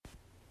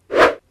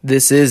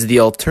This is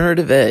the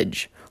Alternative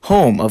Edge,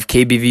 home of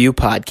KBVU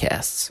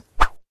podcasts.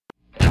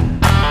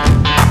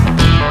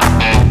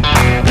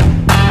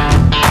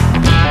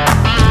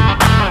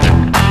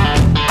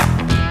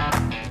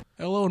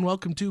 Hello and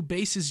welcome to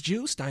Bases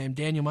Juiced. I am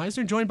Daniel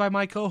Meisner, joined by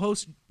my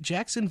co-host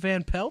Jaxon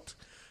Van Pelt,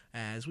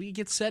 as we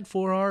get set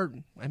for our,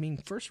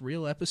 first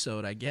real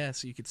episode, I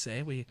guess you could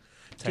say. We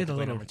did a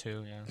little number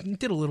 2, yeah.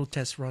 Did a little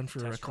test run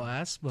for a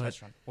class, but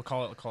test run. We'll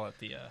call it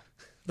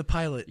the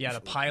pilot. Yeah,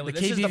 the pilot.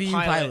 The This KBVU is the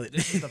pilot.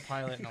 This is the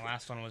pilot, and the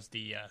last one was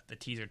the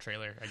teaser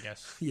trailer, I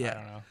guess. Yeah. I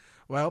don't know.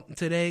 Well,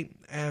 today,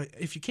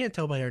 if you can't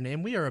tell by our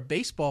name, we are a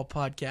baseball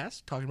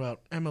podcast talking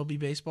about MLB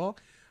baseball.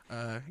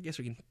 I guess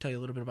we can tell you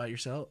a little bit about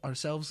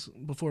ourselves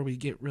before we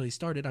get really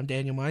started. I'm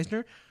Daniel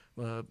Meisner,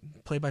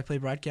 play-by-play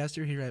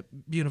broadcaster here at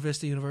Buena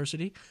Vista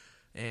University.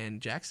 And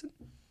Jaxon?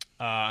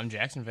 I'm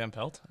Jaxon Van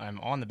Pelt. I'm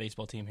on the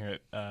baseball team here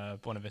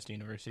at Buena Vista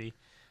University.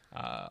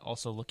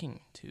 Also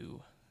looking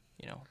to,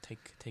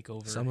 take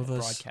over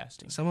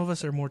broadcasting. Some of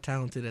us are more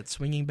talented at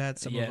swinging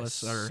bats. Some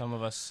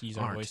of us use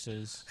aren't. our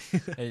voices.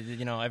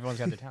 Everyone's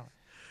got their talent.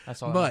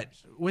 That's all. But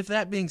with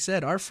that being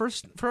said,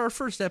 for our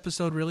first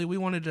episode, really, we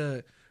wanted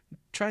to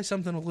try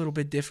something a little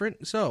bit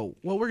different. So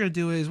what we're going to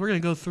do is we're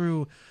going to go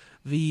through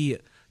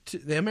the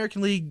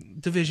American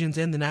League divisions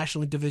and the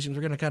National League divisions.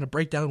 We're going to kind of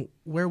break down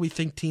where we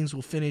think teams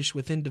will finish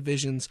within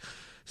divisions,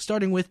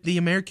 starting with the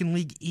American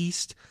League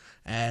East,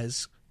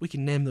 as we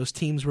can name those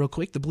teams real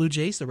quick: the Blue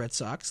Jays, the Red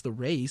Sox, the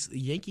Rays, the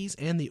Yankees,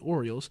 and the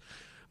Orioles.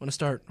 I'm going to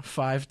start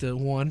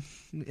 5-1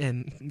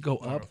 and go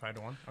up.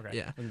 5-1? Okay,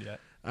 yeah. We can do that.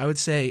 I would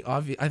say,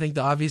 I think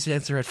the obvious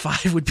answer at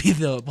 5 would be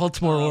the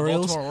Baltimore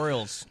Orioles. Baltimore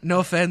Orioles. No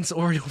offense,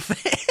 Oriole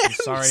fans. I'm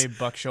sorry,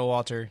 Buck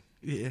Showalter.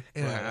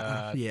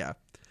 Yeah. Yeah.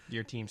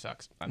 Your team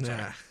sucks. I'm sorry.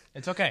 Nah.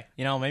 It's okay.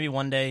 Maybe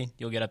one day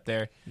you'll get up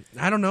there.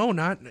 I don't know.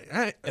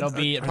 It'll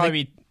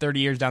probably be 30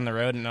 years down the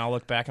road, and I'll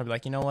look back and I'll be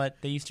like, you know what?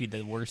 They used to be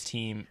the worst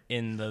team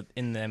in the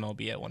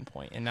MLB at one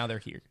point, and now they're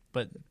here.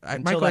 But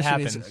until that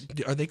happens, is,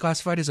 are they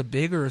classified as a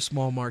big or a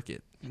small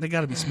market? They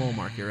got to be small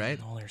market, right?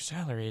 Well, their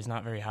salary is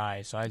not very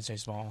high, so I'd say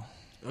small.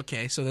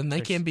 Okay, so then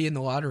they can't be in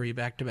the lottery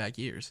back-to-back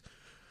years.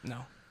 No.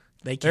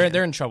 They can't.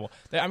 They're in trouble.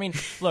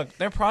 Look,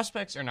 their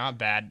prospects are not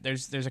bad.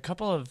 There's a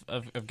couple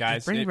of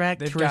guys. Bring back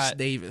Chris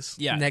Davis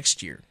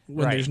next year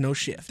when there's no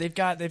shift. They've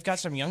got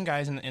some young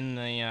guys in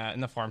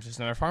the farm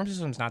system. Their farm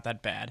system's not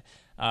that bad.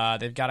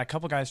 They've got a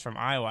couple guys from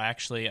Iowa,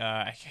 actually.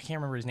 I can't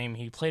remember his name.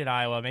 He played at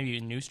Iowa. Maybe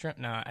Newstrom.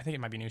 No, I think it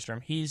might be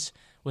Newstrom. He's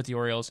with the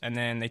Orioles. And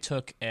then they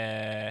took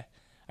a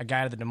guy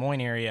out of the Des Moines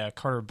area,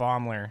 Carter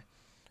Baumler,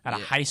 out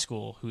of high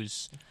school,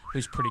 who's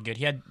pretty good.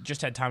 He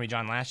just had Tommy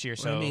John last year,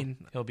 so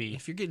he'll be.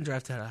 If you're getting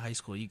drafted out of high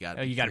school, you got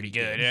to be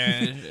good.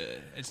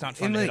 It's not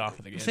fun to hit off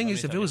with a good. The thing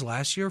is, if it was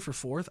last year for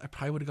 4th, I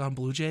probably would have gone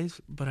Blue Jays.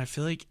 But I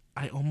feel like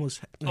I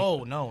almost.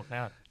 Oh no!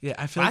 Yeah,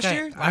 I feel last like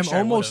year? I'm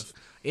almost.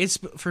 It's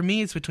for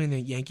me. It's between the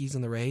Yankees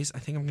and the Rays. I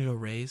think I'm gonna go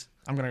Rays.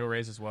 I'm gonna go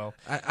Rays as well.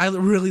 I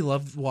really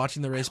love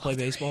watching the Rays play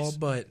baseball,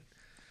 but.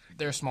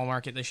 They're a small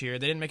market this year.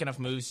 They didn't make enough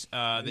moves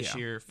this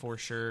year for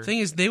sure. Thing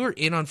is, they were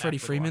in on Freddie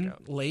Freeman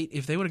late.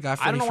 If they would have got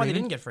Freddie I don't know why Freeman, they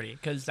didn't get Freddie,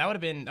 because that would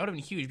have been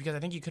huge. Because I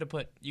think you could have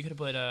put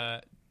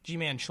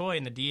G-Man Choi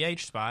in the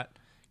DH spot,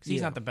 because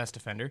he's not the best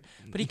defender,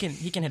 but he can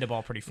hit a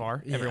ball pretty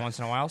far every once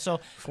in a while. So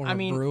Former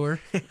Brewer.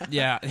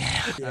 Yeah.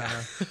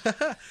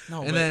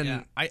 No, and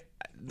then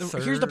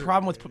here's the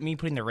problem with me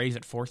putting the Rays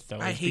at 4th, though.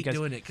 I hate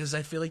doing it because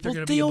I feel like they're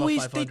going to be above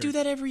 500. They do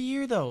that every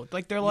year, though.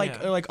 Like they're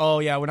like, oh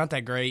yeah, we're not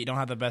that great. You don't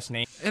have the best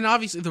name. And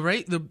obviously,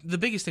 the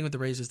biggest thing with the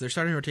Rays is their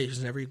starting rotation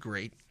is never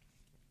great.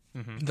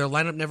 Mm-hmm. Their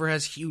lineup never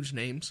has huge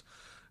names.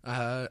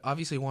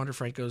 Obviously, Wander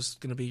Franco's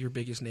going to be your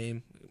biggest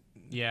name.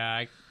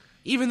 Yeah.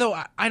 Even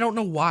though I don't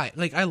know why.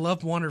 Like, I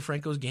love Wander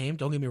Franco's game.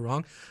 Don't get me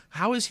wrong.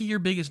 How is he your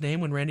biggest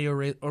name when Randy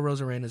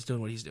Arozarena is doing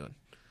what he's doing?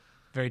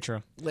 Very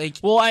true.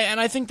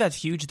 I think that's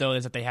huge though,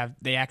 is that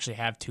they actually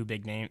have two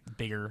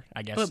bigger,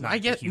 I guess. But my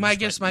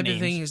big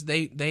thing is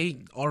they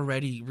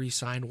already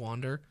re-signed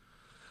Wander,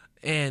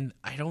 and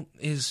I don't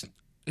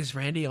is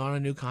Randy on a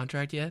new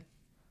contract yet?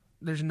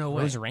 There's no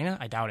way. Arozarena?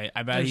 I doubt it.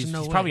 I bet he's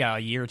probably got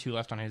a year or two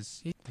left on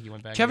his. I think he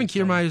went back. Kevin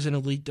Kiermaier is an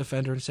elite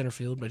defender in center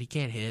field, but he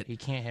can't hit. He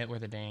can't hit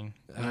worth a dang.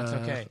 And that's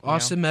okay.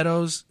 Austin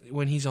Meadows,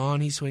 when he's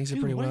on, he swings it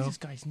pretty well. What is this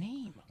guy's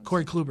name?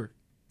 Corey Kluber.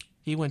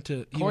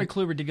 Corey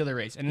Kluber did go to the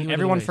Rays, and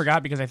everyone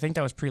forgot because I think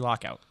that was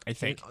pre-lockout. I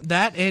think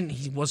that, and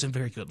he wasn't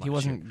very good last year. He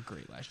wasn't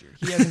great last year.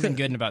 He hasn't been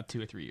good in about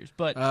 2 or 3 years.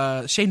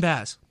 But Shane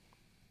Baz.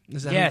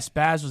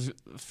 Baz was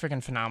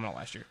freaking phenomenal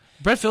last year.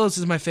 Brett Phillips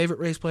is my favorite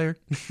Rays player.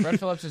 Brett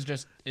Phillips is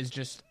just.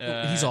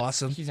 He's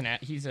awesome. He's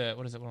a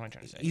what is it? What am I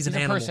trying to say? He's an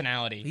animal.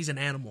 Personality. He's an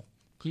animal.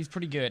 He's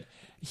pretty good.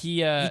 He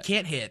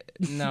can't hit.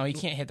 No, he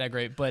can't hit that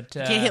great. But he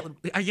can't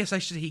hit. I guess I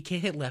should say he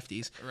can't hit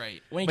lefties.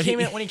 Right. When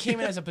he came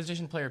in as a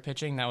position player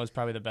pitching, that was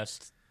probably the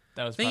best.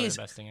 That was probably the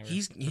best thing ever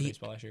for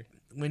baseball last year.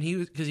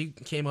 Because he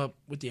came up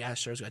with the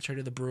Astros, got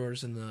traded to the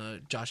Brewers and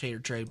the Josh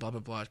Hader trade, blah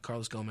blah blah,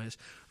 Carlos Gomez,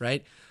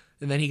 right?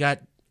 And then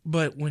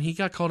when he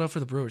got called up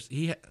for the Brewers,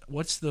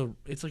 it's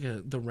like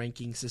the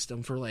ranking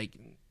system for like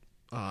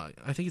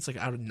I think it's like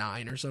out of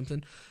 9 or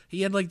something.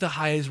 He had like the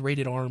highest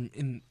rated arm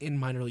in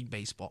minor league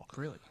baseball.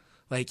 Really?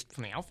 Like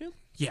From the outfield?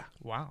 yeah.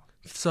 Wow.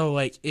 So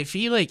like if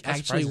he like That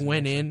actually surprises me,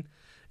 went actually. in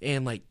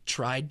and like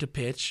tried to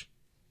pitch,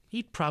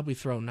 he'd probably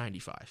throw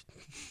 95.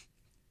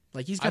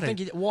 Like he's got. I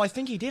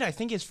think he did. I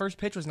think his first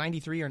pitch was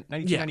 93 or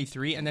 92,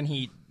 93, and then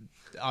he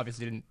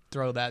obviously didn't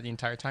throw that the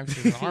entire time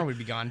because his arm would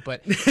be gone.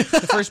 But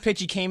the first pitch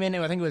he came in,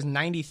 I think it was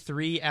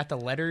 93 at the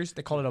letters.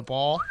 They called it a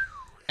ball,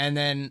 and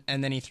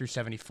then he threw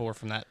 74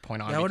 from that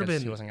point on. That would have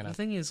been. He wasn't going The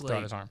thing is, to throw out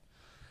like his arm.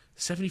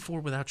 74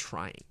 without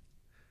trying.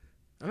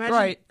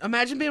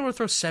 Imagine being able to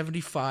throw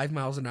 75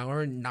 miles an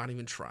hour and not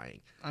even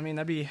trying. I mean,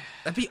 that'd be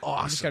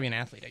awesome. You just gotta be an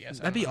athlete, I guess.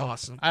 That'd be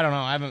awesome. I don't know.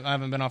 I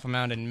haven't been off a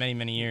mound in many,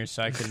 many years,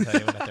 so I couldn't tell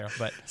you what I throw.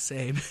 But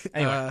Same.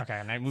 anyway,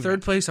 okay.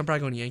 Third place, I'm probably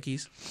going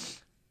Yankees.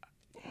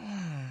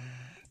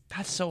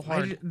 That's so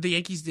hard. The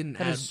Yankees didn't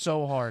That add. is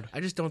so hard. I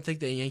just don't think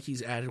the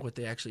Yankees added what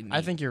they actually need.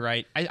 I think you're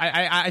right.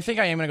 I think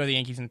I am going to go the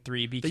Yankees in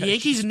 3 because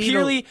Yankees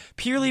need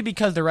purely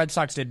because the Red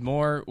Sox did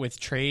more with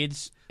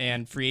trades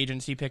and free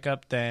agency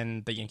pickup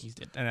than the Yankees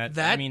did. And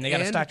I mean, they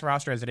got a stacked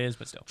roster as it is,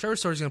 but still. Trevor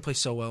Story's going to play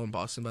so well in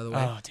Boston, by the way.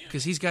 Oh, dude.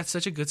 Because he's got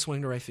such a good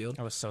swing to right field.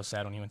 I was so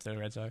sad when he went to the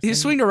Red Sox.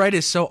 His swing to right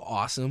is so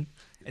awesome.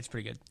 It's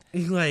pretty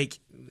good. Like,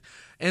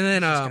 and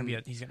then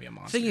He's gonna be a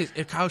monster. thing is,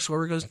 if Kyle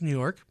Schwarber goes to New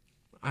York,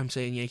 I'm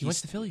saying Yankees. He went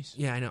to the Phillies.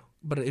 Yeah, I know.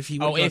 But if he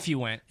if you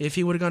went, if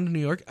he would have gone to New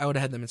York, I would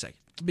have had them in second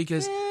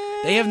because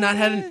they have not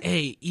had an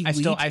elite.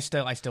 I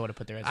still would have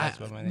put the Red Sox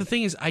above my The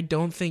thing is, I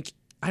don't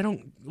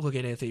look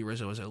at Anthony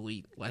Rizzo as an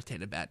elite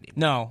left-handed bat anymore.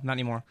 No, not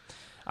anymore.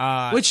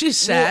 Which is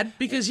sad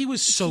because he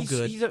was so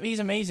good. He's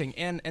amazing,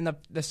 and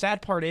the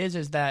sad part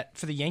is that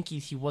for the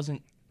Yankees, he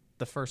wasn't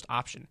the first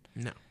option.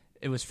 No,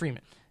 it was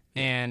Freeman,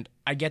 and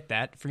I get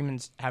that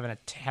Freeman's had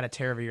a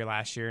tear of a year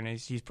last year, and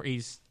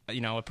he's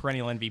a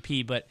perennial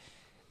MVP. But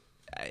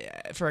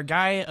for a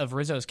guy of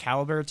Rizzo's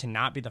caliber to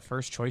not be the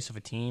first choice of a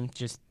team,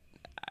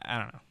 I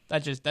don't know.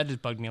 That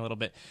just bugged me a little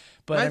bit.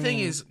 But my thing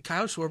is,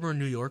 Kyle Schwarber in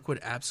New York would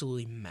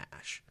absolutely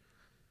mash.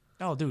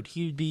 Oh, dude,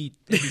 it'd be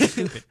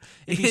stupid.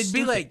 It'd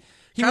be like.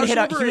 He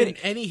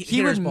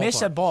would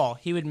miss a ball.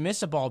 He would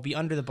miss a ball, be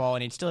under the ball,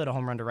 and he'd still hit a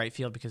home run to right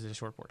field because of the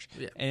short porch.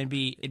 Yeah. And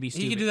it'd be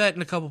stupid. You can do that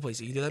in a couple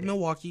places. You can do that in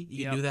Milwaukee.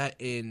 You can do that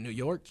in New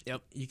York.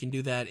 Yep. You can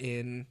do that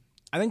in.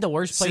 I think the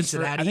worst place.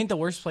 Cincinnati. I think the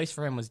worst place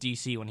for him was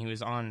DC when he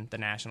was on the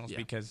Nationals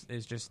because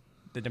it's just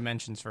the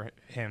dimensions for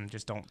him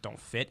just don't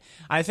fit.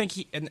 I think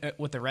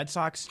with the Red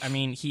Sox. I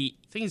mean, The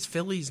thing is,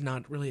 Philly's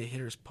not really a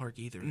hitter's park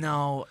either.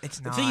 No,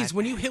 it's not. The thing is,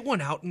 when you hit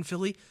one out in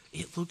Philly,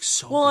 it looks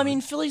so. Well, good. I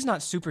mean, Philly's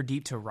not super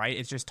deep to right.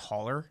 It's just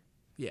taller.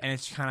 Yeah, and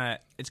it's kind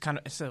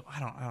of. So I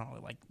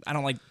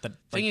don't like the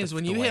thing is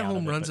when you hit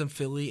home runs in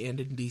Philly and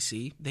in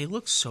DC, they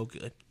look so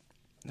good.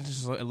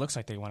 It looks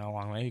like they went a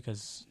long way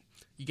because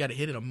you got to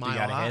hit it a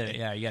mile high. Hit it,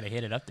 yeah, you got to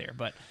hit it up there.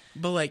 But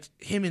like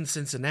him in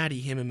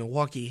Cincinnati, him in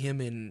Milwaukee, him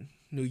in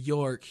New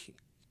York,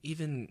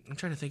 even I'm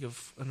trying to think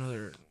of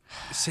another.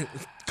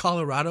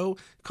 Colorado.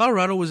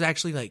 Colorado was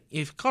actually like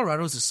if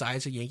Colorado was the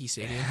size of Yankee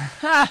Stadium.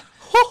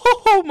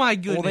 Oh my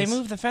goodness! Well, they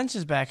moved the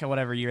fences back at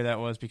whatever year that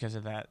was because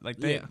of that.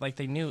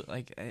 They knew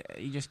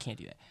you just can't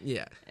do that.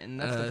 Yeah, and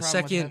that's the problem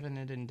second, with having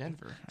it in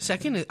Denver.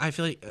 Second, I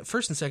feel like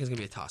first and second is gonna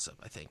be a toss up.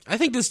 I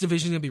think this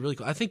division is gonna be really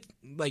cool. I think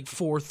like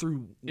 1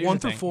 through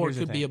 4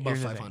 could be above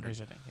 500. Here's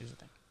the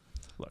thing.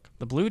 Look,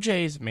 the Blue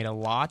Jays made a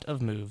lot of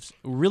moves,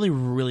 really,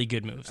 really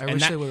good moves. I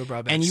wish they would have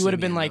brought back. And you would have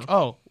been Simeon, like,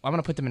 "Oh, I'm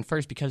going to put them in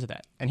first because of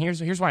that." And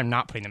here's why I'm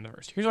not putting them in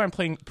first. Here's why I'm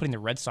putting the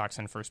Red Sox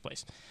in first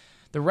place.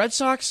 The Red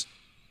Sox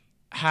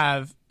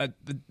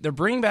they're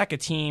bringing back a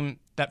team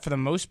that for the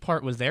most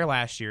part was there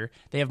last year.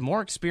 They have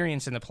more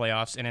experience in the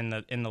playoffs and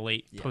in the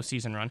late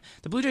postseason run.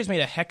 The Blue Jays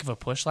made a heck of a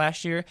push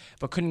last year,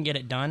 but couldn't get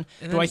it done.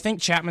 Do I think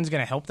Chapman's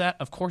going to help that?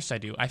 Of course I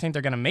do. I think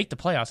they're going to make the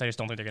playoffs. I just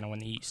don't think they're going to win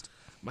the East.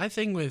 My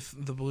thing with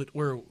the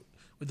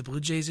Blue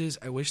Jays is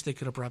I wish they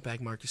could have brought back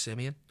Marcus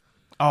Semien.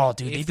 Oh,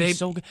 dude, they'd be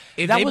so good.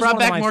 If they brought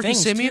back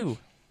Marcus Semien,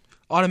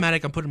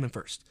 automatic, I'm putting him in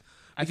first.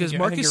 Because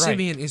Marcus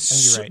Semien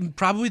is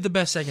probably the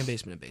best second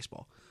baseman in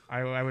baseball.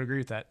 I would agree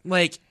with that.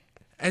 Like,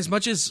 as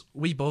much as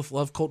we both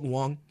love Colton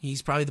Wong,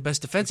 he's probably the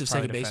best defensive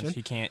second baseman.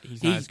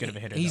 He's not as good of a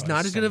hitter. He's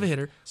not as good of a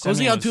hitter.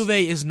 Jose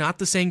Altuve is not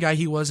the same guy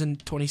he was in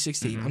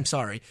 2016. I'm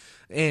sorry.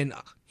 And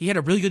he had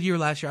a really good year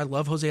last year. I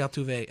love Jose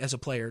Altuve as a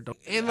player.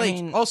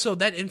 And also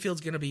that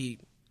infield's going to be...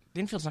 The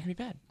infield's not going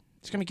to be bad.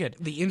 It's going to be good.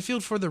 The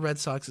infield for the Red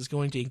Sox is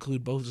going to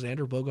include both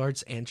Xander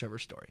Bogaerts and Trevor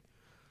Story.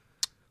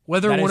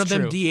 Whether one of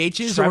them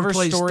DHs or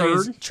plays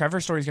third.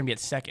 Trevor Story's going to be at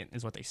second,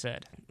 is what they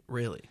said.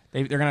 Really?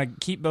 They're going to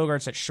keep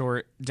Bogaerts at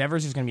short.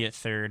 Devers is going to be at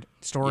third.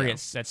 Story at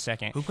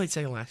second. Who played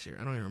second last year?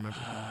 I don't even remember.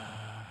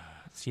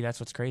 See, that's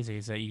what's crazy,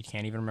 is that you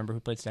can't even remember who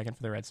played second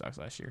for the Red Sox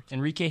last year.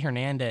 Enrique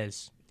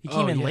Hernandez. He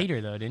came in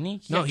later, though, didn't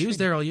he? No, he was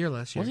there all year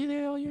last year. Was he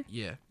there all year?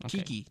 Yeah.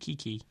 Okay.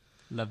 Kiki.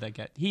 Love that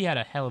guy. He had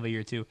a hell of a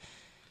year, too.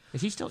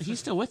 Is he still? He's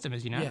still with them,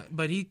 is he not? Yeah,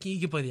 but he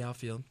can play the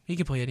outfield. He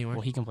can play anywhere.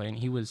 Well, he can play.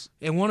 He was.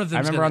 And one of them. I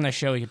remember on the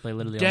show he could play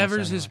literally.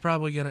 Devers is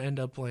probably going to end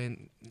up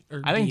playing.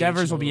 I think DH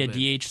Devers will be a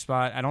bit. DH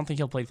spot. I don't think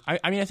he'll play.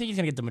 I mean, I think he's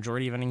going to get the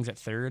majority of innings at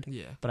third.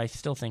 Yeah, but I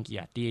still think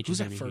DH Who's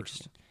is at going to be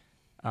first?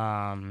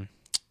 I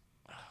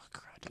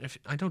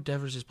know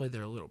Devers has played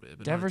there a little bit.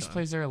 But Devers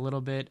plays there a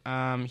little bit.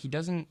 He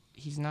doesn't.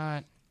 He's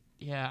not.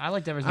 Yeah, I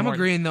like Devers. I'm more.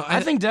 agreeing though.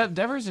 I think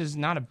Devers is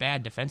not a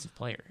bad defensive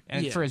player,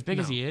 and for as big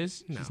as he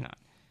is, no. he's not.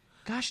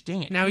 Gosh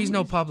dang it! Now he's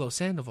no Pablo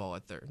Sandoval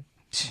at third.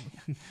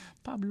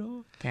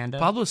 Pablo Panda.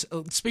 Pablo.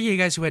 Speaking of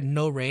guys who had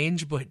no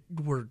range but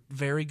were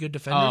very good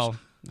defenders. Oh,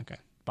 okay.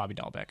 Bobby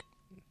Dahlbeck.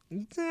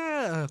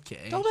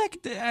 Okay.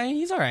 Dahlbeck,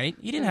 he's all right.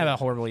 He didn't have a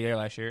horrible year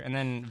last year, and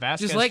then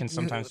Vasquez can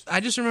sometimes. I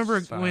just remember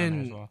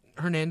when as well.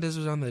 Hernandez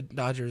was on the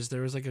Dodgers,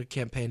 there was like a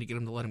campaign to get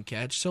him to let him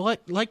catch. So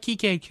let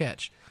Kike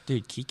catch.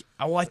 Dude, Kike.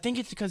 Well, I think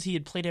it's because he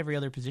had played every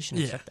other position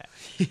except that,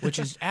 which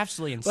is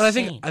absolutely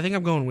insane. But I think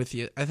I'm going with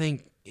you. I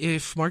think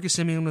if Marcus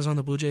Semien was on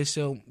the Blue Jays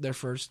still, they're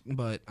first.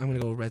 But I'm going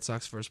to go Red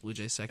Sox first, Blue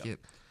Jays second.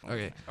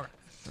 Okay.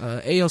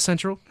 AL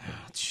Central.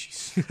 Oh,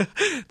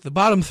 jeez. The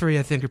bottom three,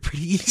 I think, are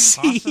pretty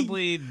easy.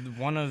 Possibly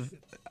one of.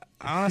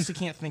 I honestly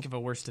can't think of a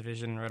worse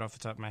division right off the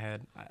top of my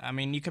head. I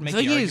mean, you could make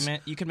the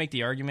argument. You could make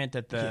the argument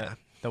that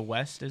the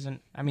West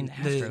isn't. I mean,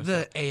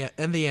 the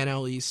and the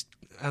NL East.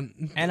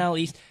 NL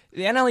East.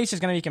 The NL East is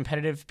going to be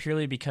competitive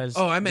purely because.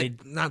 Oh, I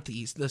meant not the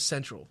East. The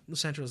Central. The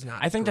Central is not.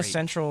 I think great. the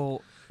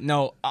Central.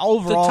 No,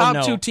 overall, the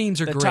top two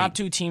teams are the great. The top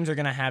two teams are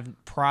going to have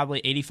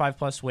probably 85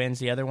 plus wins.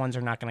 The other ones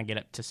are not going to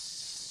get up to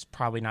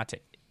probably not to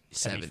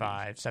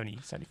 75,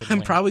 75.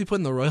 I'm probably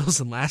putting the Royals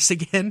in last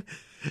again.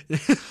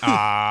 Who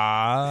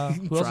else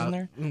is in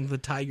there? The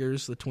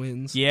Tigers, the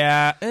Twins.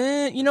 Yeah,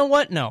 you know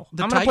what? No,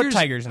 I'm going to put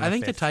Tigers in the fifth. I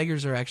think the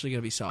Tigers are actually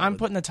going to be solid. I'm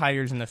putting the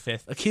Tigers in the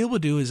fifth. Akil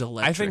Baddoo is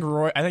electric.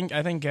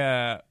 I think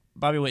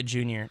Bobby Witt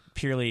Jr.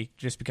 purely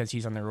just because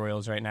he's on the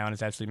Royals right now and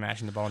is absolutely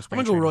mashing the ball in spring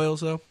I'm going to training. go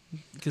Royals though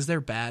because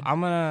they're bad.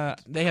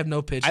 They have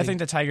no pitching. I think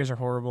the Tigers are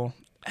horrible.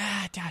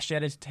 Gosh,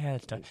 that is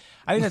tough.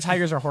 I think the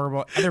Tigers are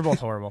horrible. They're both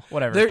horrible.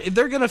 Whatever.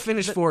 They're going to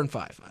finish 4 and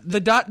 5. The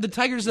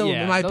Tigers, though,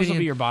 in my those opinion, will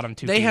be your bottom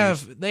two. They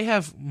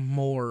have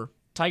more.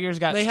 Tigers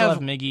still have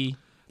Miggy.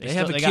 They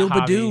have Akil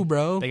Baddoo,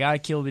 bro. They got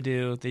Akil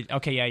Baddoo.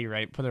 Okay, yeah, you're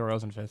right. Put the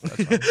Royals in fifth.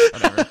 That's fine.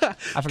 Whatever.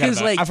 I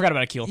forgot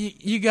about Akil.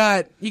 You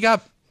got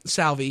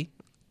Salvi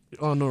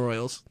on the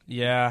Royals.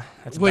 Yeah,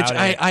 that's which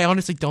about it. I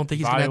honestly don't think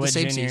he's going to have the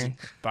same season.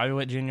 Bobby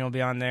Witt Jr. will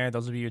be on there.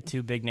 Those will be your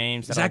two big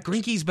names. Zach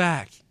Greinke's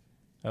back.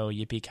 Oh,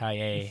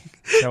 yippee-ki-yay.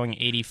 Throwing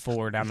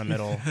 84 down the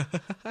middle.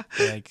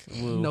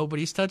 Woo.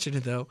 Nobody's touching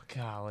it, though.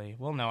 Golly.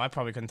 Well, no, I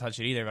probably couldn't touch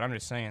it either, but I'm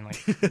just saying,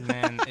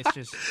 man, it's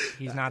just,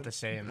 he's not the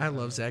same. I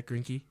love Zach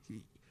Greinke.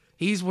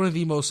 He's one of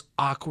the most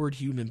awkward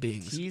human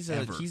beings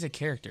ever. He's a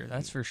character,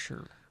 that's for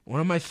sure. One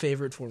of my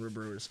favorite former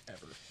Brewers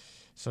ever.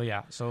 So,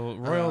 yeah. So,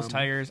 Royals,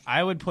 Tigers.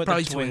 I would put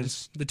probably the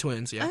Twins. The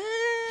Twins, yeah.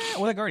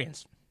 Or the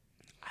Guardians.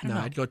 I don't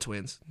know. I'd go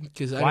Twins.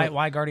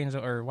 Why Guardians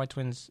or why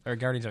Twins? Or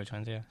Guardians over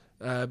Twins, yeah.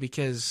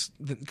 Because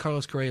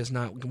Carlos Correa is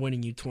not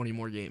winning you 20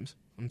 more games.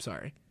 I'm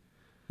sorry.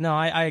 No,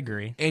 I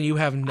agree. And you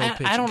have no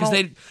pitching. I don't know.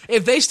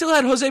 If they still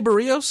had Jose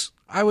Barrios,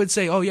 I would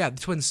say, oh, yeah,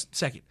 the Twins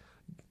second.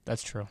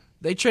 That's true.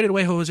 They traded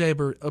away Jose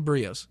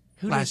Barrios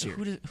last year.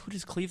 Who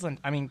does Cleveland?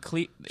 I mean,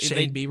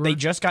 Shane Bieber? They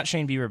just got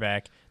Shane Bieber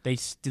back. Do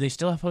they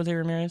still have Jose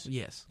Ramirez?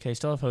 Yes. Okay,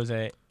 still have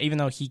Jose, even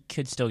though he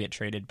could still get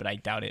traded, but I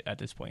doubt it at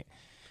this point.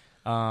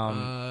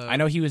 I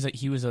know he was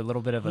a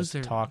little bit of a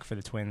talk for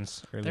the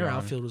Twins earlier. Their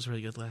outfield was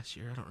really good last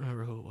year. I don't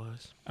remember who it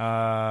was.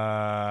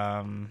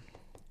 I don't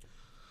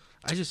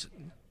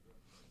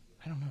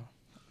know.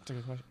 That's a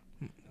good question.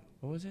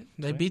 What was it?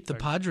 They beat the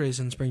Padres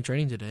in spring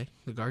training today.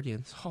 The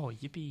Guardians. Oh,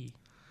 yippee!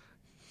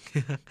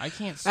 I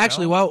can't spell.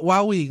 Actually,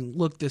 while we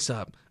look this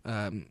up,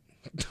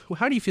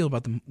 how do you feel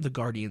about the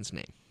Guardians'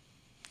 name?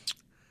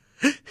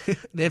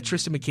 They have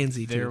Tristan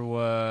McKenzie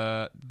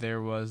too.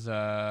 There was.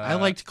 I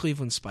liked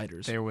Cleveland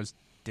Spiders. There was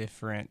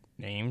different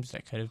names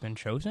that could have been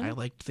chosen. I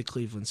liked the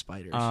Cleveland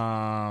Spiders.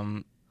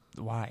 Why?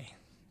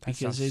 That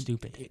because sounds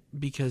stupid.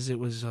 Because it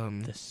was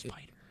the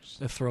Spiders.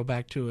 A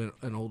throwback to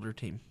an older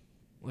team,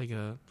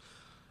 Well,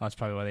 that's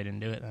probably why they didn't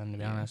do it. Then, to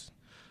be honest.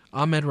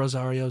 Ahmed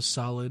Rosario's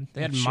solid.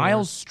 They had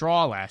Miles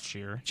Straw last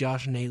year.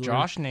 Josh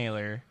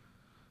Naylor.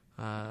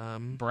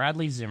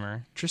 Bradley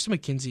Zimmer. Tristan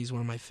McKenzie is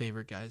one of my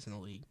favorite guys in the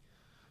league.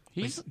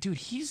 He's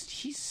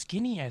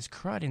skinny as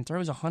crud and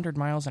throws 100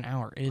 miles an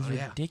hour. It is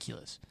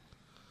ridiculous.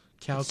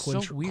 Cal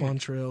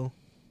Quantrill.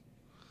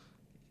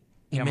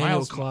 Yeah,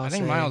 I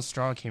think Miles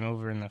Straw came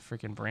over in the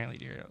freaking Brantley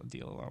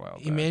deal a while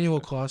back.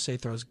 Emmanuel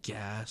Clase throws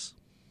gas.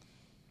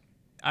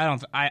 I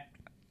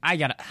think I'm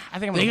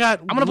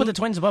gonna put the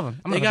Twins above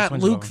him. They got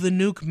Luke the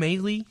Nuke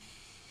Maley.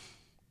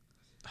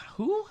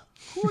 Who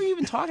are you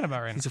even talking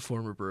about right now? He's a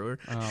former Brewer.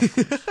 Oh,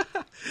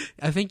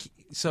 I think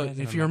so.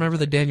 If you remember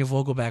the Daniel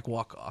Vogelback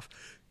walk-off,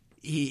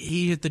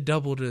 he hit the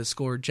double to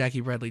score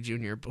Jackie Bradley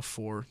Jr.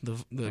 before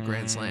the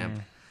Grand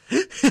Slam.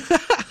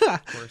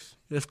 Of course.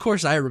 Of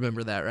course, I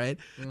remember that, right?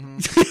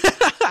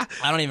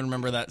 I don't even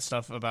remember that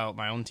stuff about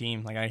my own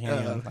team. Like I can't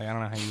even, like I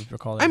don't know how you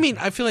recall that. I mean,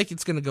 I feel like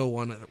it's going to go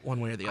one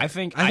way or the other. I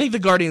think the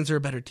Guardians are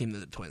a better team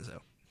than the Twins,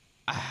 though.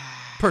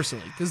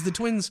 Personally, because the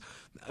Twins,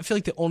 I feel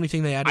like the only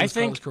thing they added was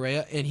Carlos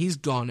Correa, and he's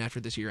gone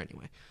after this year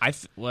anyway.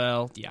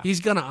 Yeah.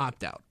 He's going to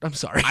opt out. I'm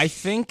sorry. I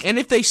think, and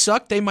if they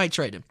suck, they might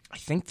trade him. I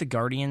think the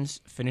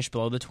Guardians finish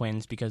below the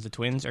Twins because the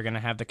Twins are going to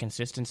have the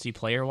consistency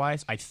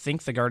player-wise. I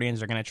think the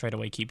Guardians are going to trade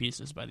away key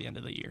pieces by the end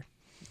of the year.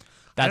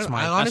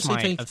 I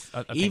honestly think,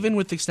 opinion. even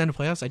with the extended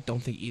playoffs, I don't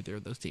think either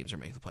of those teams are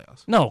making the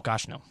playoffs. No,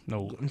 gosh, no.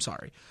 I'm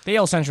sorry. The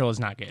AL Central is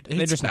not good.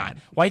 They're just bad. not.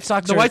 White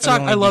Sox.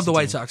 I love the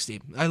White Sox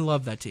team. I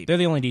love that team. They're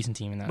the only decent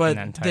team in that. But in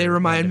that entire they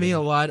remind me a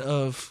lot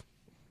of,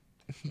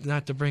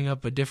 not to bring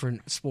up a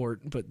different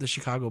sport, but the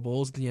Chicago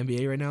Bulls in the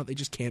NBA right now. They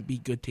just can't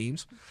beat good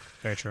teams.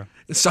 Very true.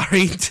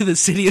 Sorry to the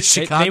city of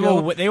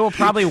Chicago. They will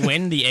probably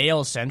win the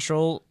AL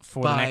Central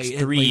for the next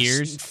 3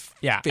 years.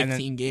 Yeah,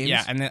 15 games.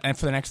 Yeah, and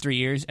for the next 3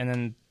 years, and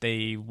then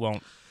they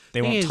won't.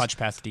 They won't touch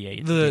past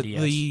the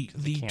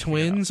The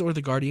Twins or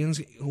the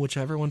Guardians,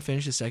 whichever one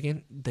finishes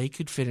second, they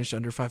could finish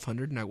under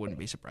 500, and I wouldn't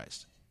be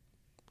surprised.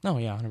 No,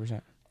 yeah,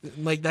 100%.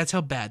 Like, that's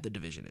how bad the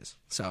division is.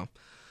 So,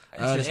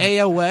 the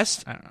AL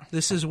West, I don't know.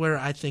 This is where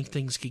I think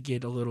things could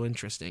get a little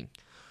interesting.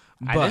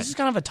 But this is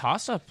kind of a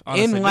toss-up,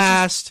 honestly. In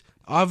last,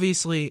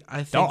 obviously,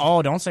 I think...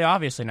 Don't say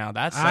obviously now.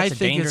 That's a dangerous word.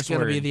 I think it's going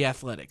to be the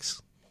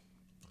Athletics.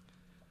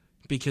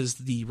 Because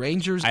the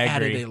Rangers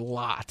added a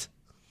lot.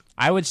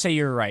 I would say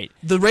you're right.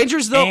 The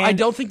Rangers, though, I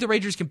don't think the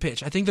Rangers can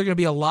pitch. I think they're going to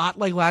be a lot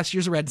like last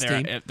year's Reds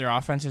team. Their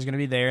offense is going to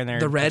be there, and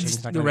the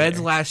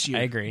Reds last year.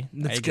 I agree.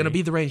 It's going to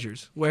be the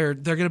Rangers, where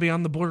they're going to be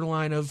on the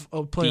borderline of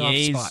a playoff the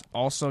A's spot.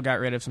 Also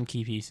got rid of some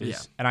key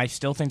pieces, and I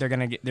still think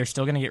they're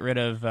still going to get rid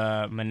of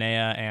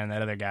Manea and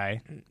that other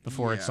guy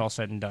before it's all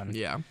said and done.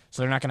 Yeah.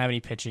 So they're not going to have any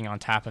pitching on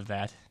top of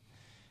that.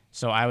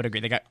 So I would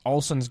agree. They got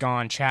Olsen's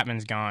gone,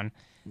 Chapman's gone.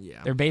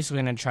 Yeah. They're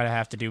basically going to try to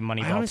have to do Moneyball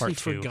Part 2. I honestly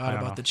forgot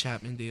about the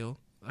Chapman deal.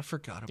 I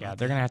forgot about that. Yeah,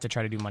 they're going to have to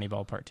try to do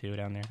Moneyball Part 2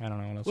 down there. I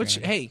don't know what else. Which,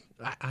 hey,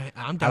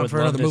 I'm down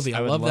for another movie. I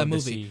love that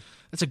movie.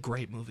 That's a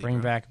great movie. Bring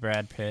back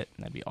Brad Pitt.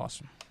 That'd be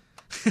awesome.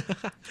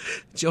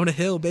 Jonah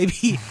Hill,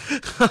 baby.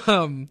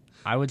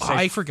 I would say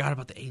I forgot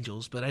about the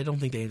Angels, but I don't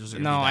think the Angels are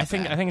going to be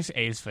that bad. I think it's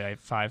A's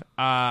 5.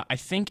 I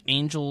think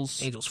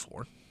Angels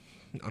 4.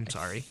 I'm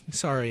sorry.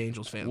 Sorry,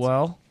 Angels fans.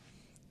 Well,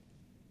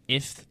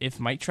 if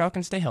Mike Trout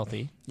can stay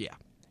healthy,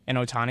 and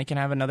Ohtani can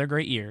have another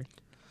great year,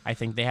 I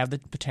think they have the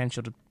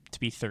potential to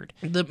be third.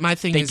 My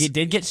thing is... They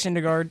did get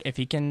Syndergaard, if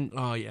he can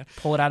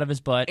pull it out of his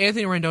butt.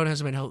 Anthony Rendon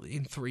hasn't been healthy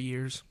in 3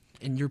 years,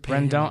 and you're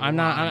paying Rendon, him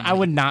I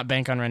would not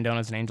bank on Rendon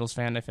as an Angels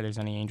fan. If there's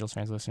any Angels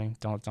fans listening,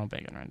 don't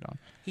bank on Rendon.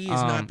 He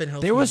has not been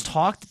healthy. There was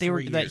talk that they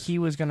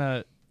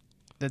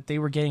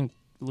were getting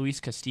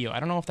Luis Castillo. I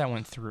don't know if that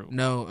went through.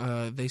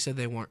 No, they said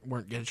they weren't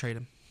going to trade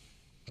him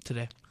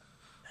today.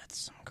 That's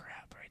some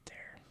crap right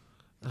there.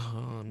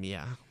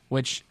 Yeah.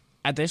 Which...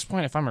 At this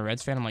point, if I'm a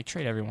Reds fan, I'm like,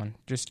 trade everyone.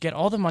 Just get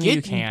all the money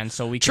you can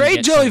so we can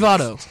trade Joey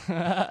Votto.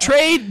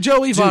 Trade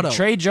Joey Votto. Dude,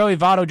 trade Joey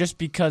Votto just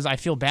because I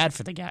feel bad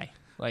for the guy.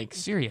 Like,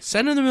 serious.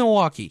 Send him to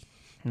Milwaukee.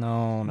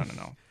 No.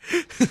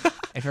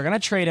 If you're going to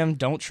trade him,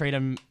 don't trade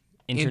him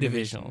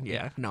interdivisional.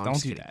 Yeah, no,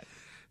 don't do that.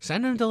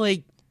 Send him to,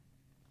 like,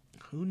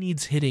 who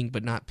needs hitting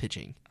but not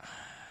pitching?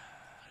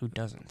 Who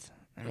doesn't?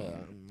 I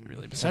mean,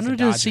 really, send him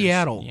to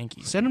Seattle.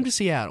 Yankees. Send him to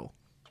Seattle.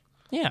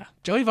 Yeah,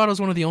 Joey Votto's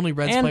one of the only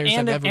Reds players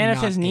I've ever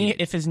not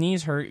if his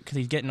knees hurt because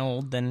he's getting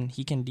old, then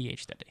he can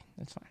DH that day.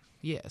 That's fine.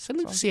 Yeah, send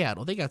him to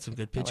Seattle. They got some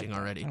good pitching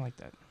already. I like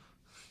that.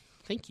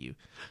 Thank you.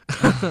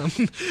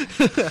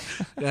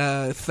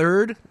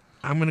 Third,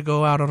 I'm going to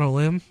go out on a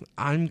limb.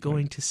 I'm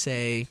going to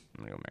say...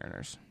 I'm going to go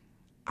Mariners.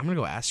 I'm going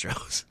to go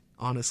Astros,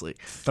 honestly.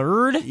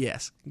 Third?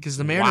 Yes, because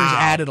the Mariners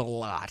added a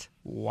lot.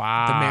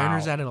 Wow. The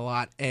Mariners added a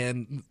lot,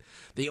 and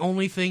the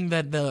only thing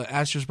that the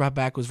Astros brought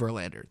back was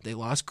Verlander. They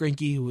lost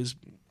Greinke, who was...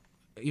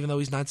 Even though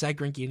he's not Zach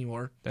Greinke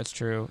anymore. That's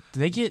true.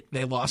 Did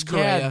they lost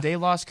Correa. Yeah, they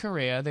lost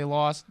Correa.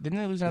 Didn't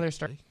they lose another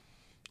start?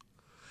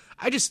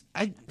 I don't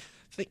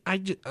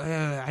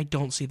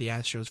see the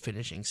Astros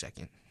finishing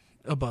second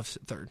above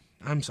third.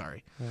 I'm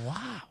sorry.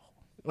 Wow.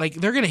 Like,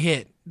 they're going to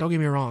hit. Don't get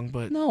me wrong,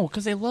 but... No,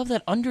 because they love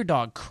that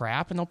underdog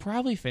crap, and they'll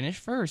probably finish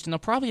first, and they'll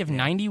probably have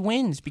 90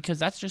 wins, because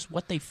that's just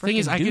what they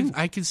freaking do.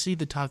 I could see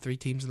the top 3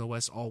 teams in the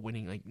West all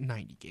winning, like,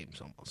 90 games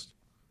almost.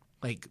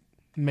 Like...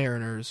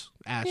 Mariners,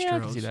 Astros. Yeah, I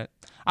can see that.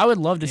 I would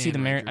love to see the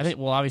Mariners. I think,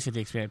 well, obviously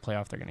the expanded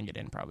playoff they're going to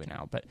get in probably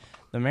now, but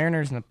the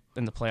Mariners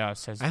in the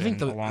playoffs has been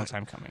a long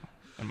time coming,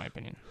 in my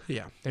opinion.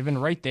 Yeah, they've been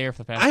right there for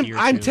the past year.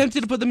 I'm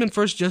tempted to put them in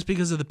first just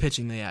because of the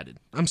pitching they added.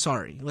 I'm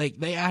sorry, like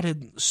they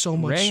added so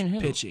much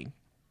pitching.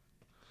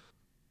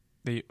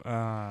 The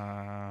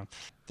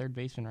third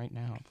baseman right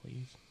now,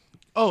 please.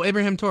 Oh,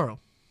 Abraham Toro.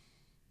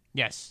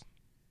 Yes,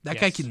 that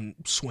guy can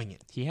swing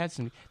it. He had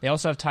some. They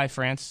also have Ty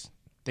France.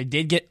 They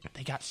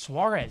got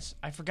Suarez.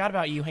 I forgot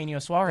about Eugenio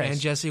Suarez. And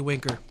Jesse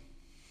Winker.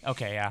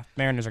 Okay, yeah.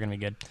 Mariners are going to be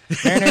good.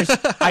 Mariners,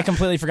 I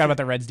completely forgot about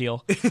the Reds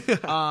deal.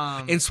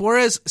 And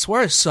Suarez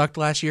sucked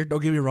last year,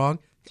 don't get me wrong.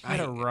 He had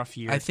a rough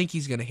year. I think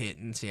he's going to hit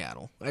in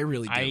Seattle. I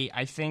really do.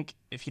 I think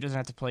if he doesn't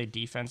have to play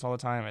defense all the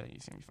time, I think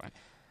he's going to be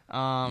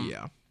fine.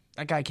 Yeah.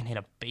 That guy can hit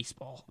a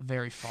baseball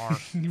very far.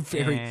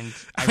 And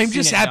I'm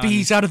just happy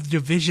he's out of the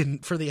division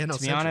for the NL.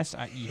 To be honest,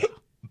 yeah.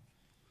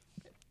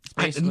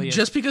 Basically,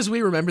 just because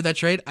we remember that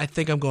trade, I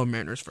think I'm going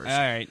Mariners first. All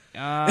right.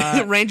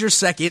 Rangers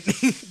second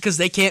because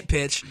they can't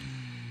pitch.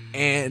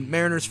 And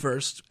Mariners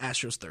first,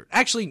 Astros third.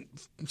 Actually,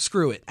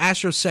 screw it.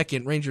 Astros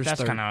second, Rangers third.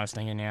 That's kind of what I was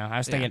thinking. Yeah, I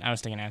was thinking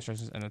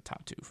Astros in the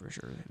top 2 for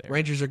sure. There.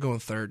 Rangers are going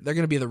third. They're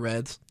going to be the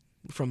Reds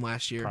from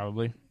last year.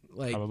 Probably.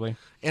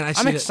 And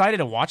I'm excited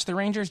to watch the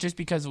Rangers just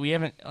because we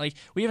haven't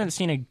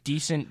seen a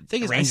decent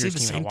thing is, Rangers I see the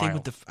team same in a thing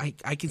while.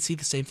 with I can see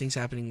the same things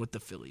happening with the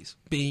Phillies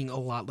being a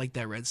lot like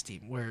that Reds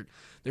team where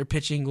their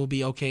pitching will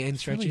be okay in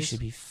stretches.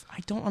 Should be. I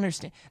don't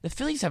understand. The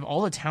Phillies have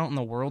all the talent in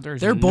the world.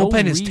 Their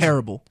bullpen is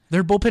terrible.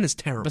 Their bullpen is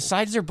terrible.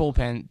 Besides their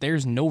bullpen,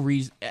 there's no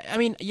reason. I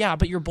mean, yeah,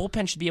 but your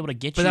bullpen should be able to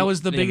get you. That was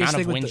the biggest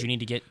amount of thing wins with you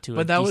need to get to.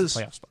 But a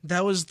decent playoff spot.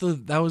 that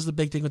was the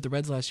big thing with the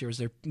Reds last year was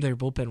their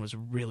bullpen was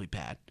really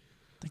bad.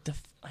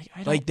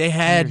 They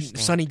had understand.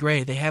 Sonny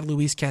Gray, they had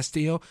Luis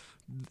Castillo.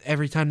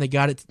 Every time they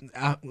got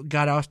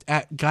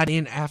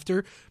in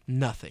after,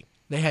 nothing.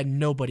 They had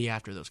nobody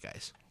after those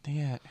guys. Who they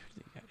got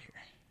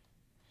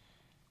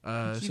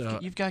here?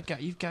 You've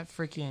got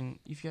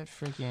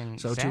freaking.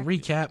 So Zach. to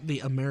recap the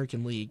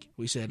American League,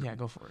 we said Yeah,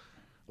 go for it.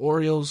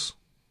 Orioles,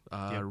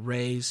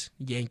 Rays,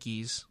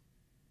 Yankees,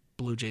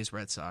 Blue Jays,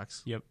 Red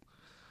Sox. Yep.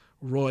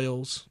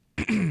 Royals,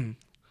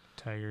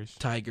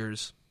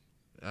 Tigers.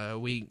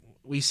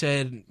 We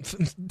said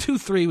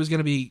 2-3 was going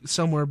to be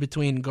somewhere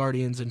between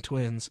Guardians and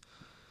Twins,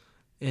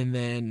 and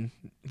then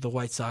the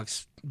White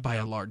Sox by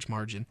a large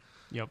margin.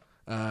 Yep.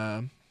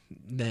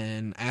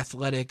 Then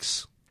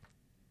Athletics,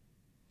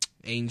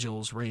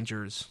 Angels,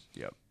 Rangers.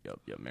 Yep.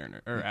 Astros,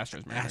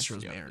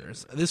 Mariners.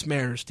 Mariners. This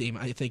Mariners team,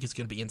 I think, is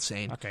going to be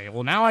insane. Okay,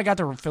 well, now I got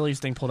the Phillies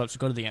thing pulled up, so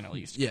go to the NL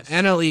East. Yeah,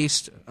 NL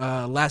East,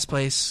 last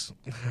place.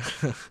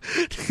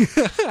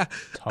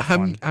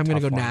 I'm going to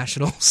go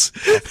Nationals.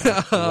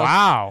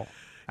 Wow.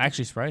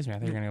 Actually surprised me. I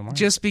think you're going to go Marlins.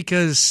 Just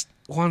because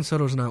Juan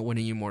Soto's not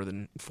winning you more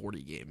than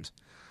 40 games.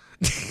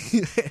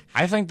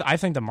 I think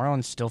the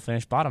Marlins still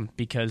finished bottom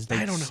because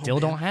they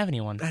don't have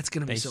anyone. That's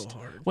going to be so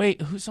hard.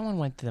 Wait, someone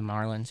went to the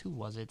Marlins. Who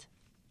was it?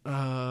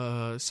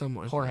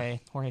 Someone. Jorge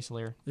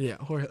Soler. Yeah,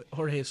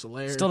 Jorge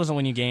Soler. Still doesn't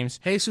win you games.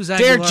 Jesus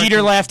Aguilar. Derek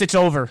Jeter left. It's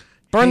over.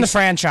 Burn the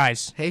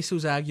franchise.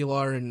 Jesus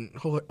Aguilar and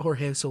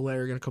Jorge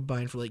Soler are going to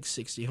combine for like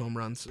 60 home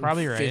runs.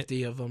 Probably right.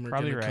 50 of them are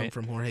going to come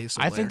from Jorge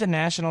Soler. I think the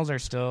Nationals are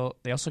still.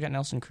 They also got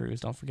Nelson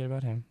Cruz. Don't forget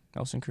about him.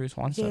 Nelson Cruz,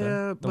 Juan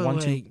Soto. The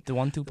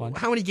 1-2 punch.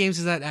 How many games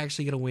is that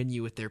actually going to win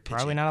you with their pitching?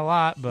 Probably not a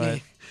lot,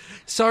 but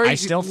sorry.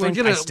 We're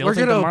going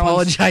to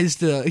apologize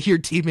to your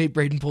teammate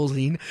Braden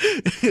Polzine.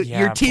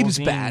 Yeah, your team's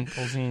bad.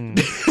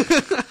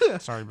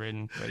 Sorry,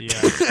 Braden, but yeah.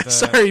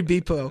 Sorry,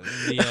 Beepo.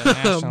 The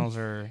Nationals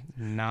are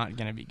not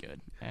going to be good,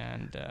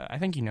 and I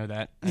think you know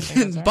that.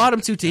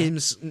 Bottom 2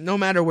 teams, no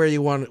matter what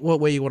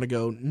way you want to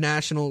go,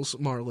 Nationals,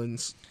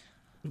 Marlins.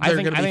 I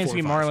think it's going to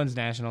be Marlins,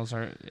 Nationals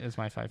is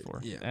my 5-4.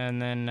 Yeah.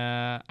 And then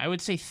I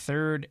would say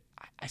third.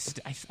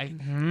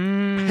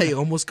 I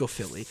almost go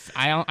Philly.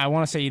 I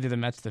want to say either the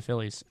Mets or the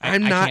Phillies. I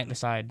can't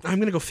decide. I'm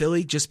going to go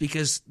Philly just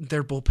because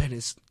their bullpen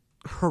is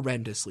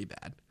horrendously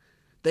bad.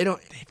 They've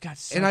got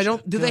such and I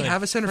don't. Do they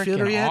have a center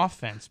fielder yet?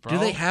 Offense, bro. Do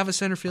they have a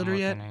center fielder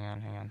yet?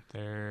 Hang on.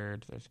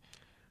 Third.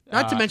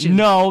 Not to mention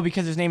no,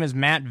 because his name is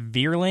Matt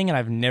Vierling, and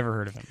I've never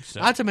heard of him. So.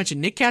 Not to mention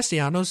Nick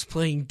Castellanos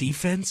playing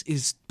defense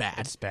is bad.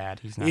 It's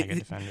bad. He's not a good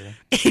defender.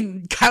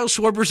 And Kyle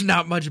Schwarber's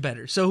not much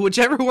better. So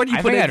whichever one you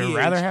put in, I'd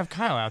rather have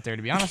Kyle out there.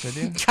 To be honest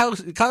with you,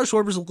 Kyle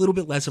Schwarber's a little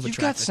bit less of a. You've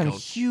got some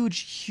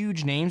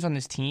huge names on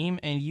this team,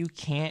 and you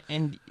can't.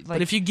 And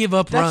but if you give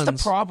up runs,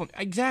 that's the problem.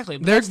 Exactly.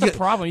 That's the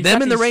problem.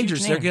 Them and the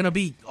Rangers, they're going to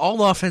be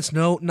all offense,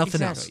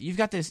 nothing else. You've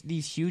got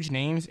these huge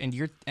names,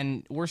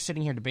 and we're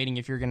sitting here debating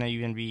if you're going to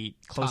even be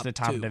close to the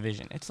top of the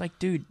division. It's like,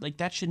 dude, like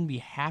that shouldn't be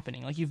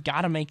happening. Like you've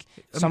got to make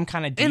some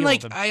kind of deal. And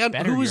like,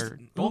 who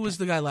was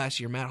the guy last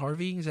year? Matt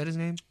Harvey? Is that his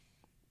name?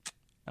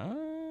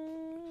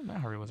 Matt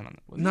Harvey wasn't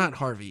on. Not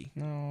Harvey.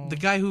 No. The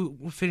guy who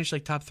finished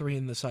like top 3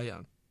 in the Cy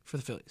Young for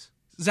the Phillies.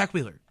 Zach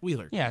Wheeler.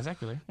 Yeah, Zach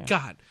Wheeler. Yeah.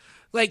 God,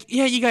 like,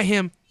 yeah, you got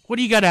him. What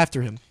do you got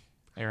after him?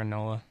 Aaron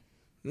Nola.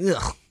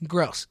 Ugh,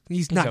 gross.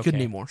 He's not good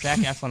anymore. Zach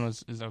Eflin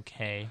is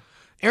okay.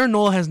 Aaron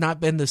Nola has not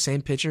been the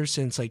same pitcher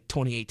since like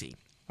 2018.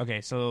 Okay,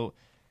 so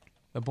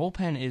the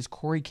bullpen is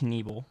Corey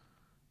Knebel.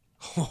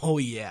 Oh,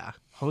 yeah.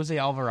 Jose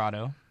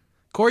Alvarado.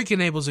 Corey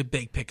Knebel's a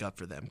big pickup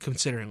for them,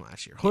 considering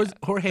last year.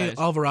 Jorge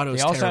Alvarado is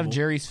terrible. They also have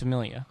Jerry's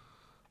Familia.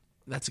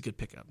 That's a good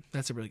pickup.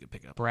 That's a really good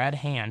pickup. Brad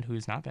Hand,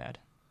 who's not bad.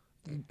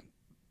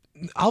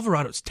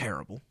 Alvarado's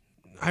terrible.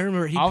 I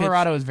remember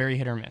Alvarado is very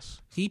hit or miss.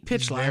 He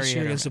pitched last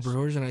year against the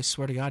Brewers, and I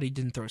swear to God, he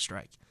didn't throw a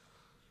strike.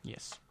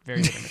 Yes, very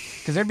hit or miss.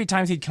 Because there'd be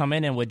times he'd come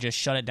in and would just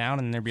shut it down,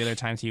 and there'd be other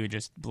times he would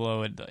just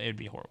blow it. It'd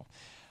be horrible.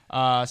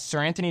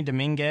 Sir Anthony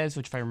Dominguez,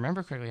 which if I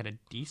remember correctly had a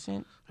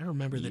decent. I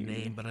remember the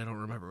name, but I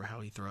don't remember how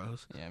he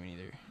throws. Yeah, me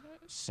neither.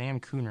 Sam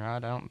Coonrod.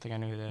 I don't think I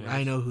knew who that is.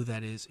 I know who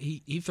that is.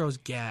 He throws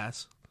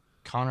gas.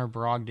 Connor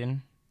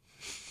Brogdon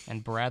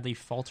and Bradley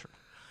Falter.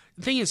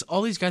 The thing is,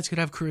 all these guys could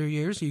have career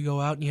years. You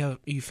go out and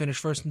you finish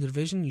first in the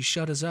division. You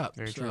shut us up.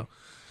 Very true.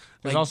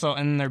 There's also,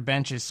 and their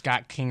bench is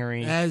Scott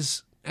Kingery.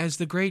 As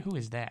the great Who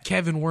is that?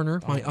 Kevin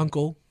Werner, my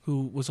uncle,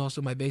 who was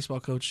also my baseball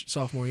coach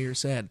sophomore year,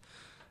 said,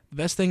 the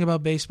best thing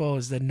about baseball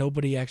is that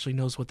nobody actually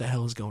knows what the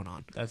hell is going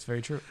on. That's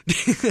very true.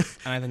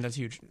 And I think that's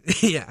huge.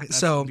 Yeah, That's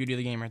so the beauty of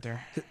the game right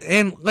there.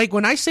 and like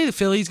when I say the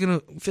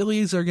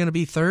Phillies are gonna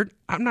be third,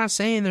 I'm not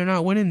saying they're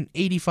not winning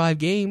 85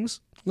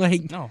 games.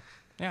 Like No.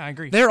 Yeah, I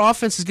agree. their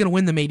offense is gonna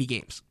win them 80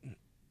 games,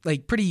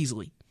 like pretty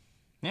easily.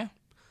 Yeah.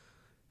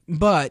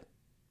 But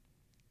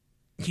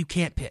you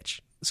can't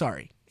pitch.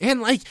 Sorry.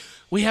 And like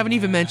we haven't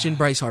even mentioned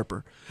Bryce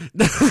Harper.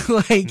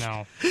 Like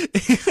No.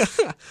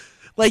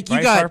 like you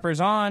Bryce got Harper's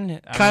on.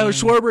 Kyler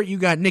Schwarber, you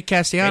got Nick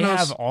Castellanos. They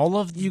have all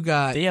of you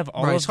got They have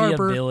all Bryce of the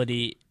Harper.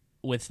 ability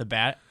with the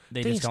bat.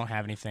 They Things- just don't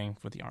have anything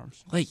with the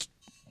arms. Like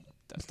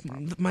That's the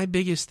problem. my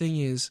biggest thing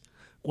is,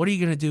 what are you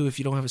going to do if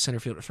you don't have a center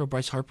fielder? Throw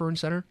Bryce Harper in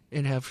center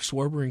and have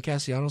Schwarber and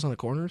Castellanos on the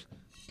corners?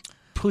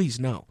 Please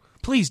no.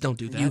 Please don't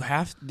do that. You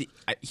have.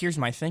 Here's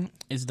my thing: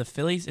 is the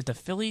Phillies. If the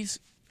Phillies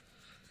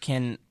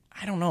can,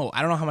 I don't know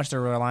how much they're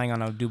relying on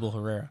Odubel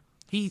Herrera.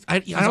 I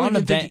don't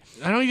even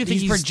think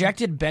He's he's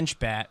projected bench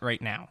bat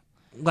right now.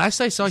 Last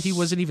I saw, he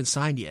wasn't even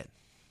signed yet.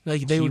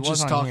 Like they He were was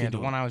just on talking here. to The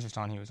him. one I was just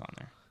on, he was on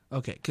there.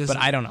 Okay, because But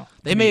I don't know.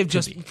 they may have Could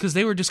just be. because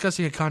they were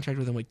discussing a contract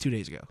with him like 2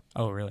 days ago.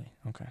 Oh, really?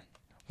 Okay.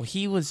 Well,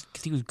 he was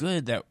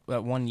good that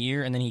 1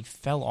 year, and then he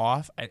fell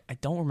off. I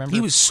don't remember.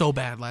 He was so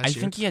bad last I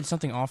year. think he had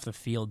something off the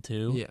field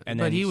too. Yeah, and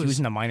but then he he was- was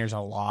in the minors a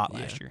lot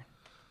last year.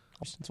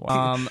 That's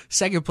why.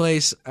 Second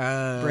place,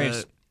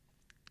 Braves.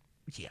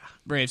 Yeah.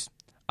 Braves.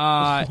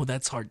 Oh,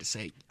 that's hard to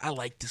say. I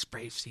like this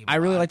Braves team. I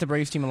really like the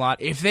Braves team a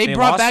lot. If they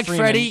brought lost back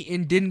Freeman. Freddie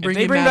and didn't bring If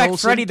they in bring Matt back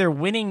Olson, Freddie, they're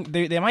winning.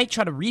 They might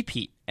try to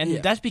repeat, and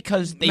Yeah. that's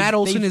because Matt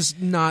Olson they've- is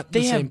not the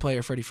they same have-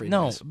 player Freddie Freeman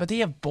No, is. but they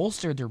have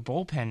bolstered their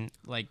bullpen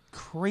like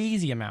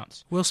crazy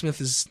amounts. Will Smith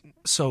is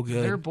so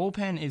good. Their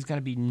bullpen is going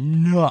to be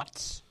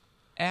nuts.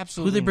 Who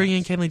Absolutely. they bring in?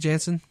 nuts. Kenley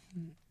Jansen?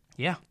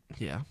 Yeah.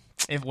 Yeah.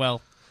 He's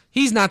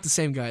He's not the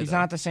same guy, he's though.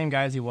 not the same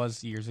guy as he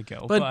was years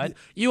ago. But, But,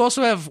 you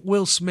also have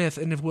Will Smith,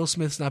 and if Will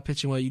Smith's not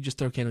pitching well, you just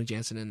throw Kenley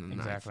Jansen in the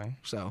ninth. Exactly.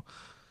 So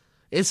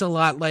it's a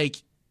lot like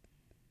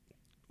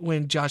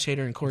when Josh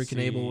Hader and Corey Let's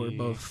Knebel were see.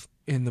 both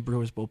in the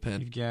Brewers bullpen.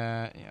 you've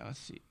got let's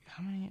see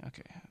how many.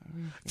 Okay.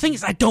 The thing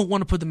is, I don't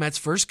want to put the Mets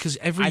first because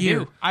every I year,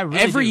 do. I really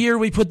every do. year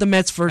we put the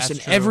Mets first, That's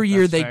and true. every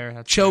year That's they fair.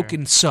 That's choke fair.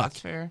 and suck. That's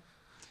fair.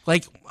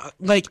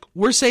 Like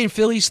we're saying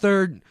Phillies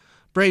third,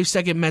 Braves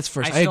second, Mets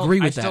first. I agree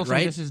with I still that, think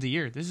right? This is the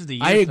year. This is the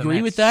year. I for the agree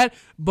Mets. with that,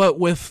 but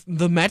with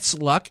the Mets'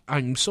 luck,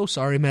 I'm so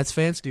sorry, Mets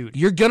fans. Dude.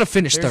 You're gonna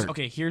finish There's- third.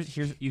 Okay, here's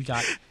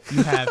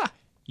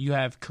you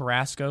have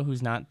Carrasco,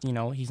 who's not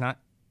he's not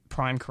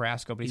prime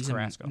Carrasco, but he's in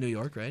Carrasco. New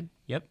York, right?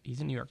 Yep,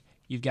 he's in New York.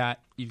 You've got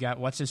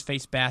what's his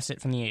face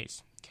Bassett from the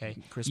A's. Okay,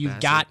 Chris you've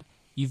Bassett.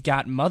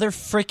 got mother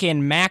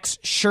frickin' Max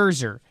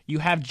Scherzer. You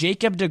have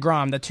Jacob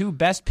DeGrom, the two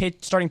best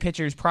starting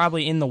pitchers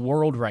probably in the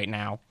world right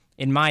now,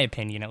 in my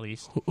opinion at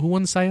least. Who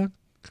won the Cy Young?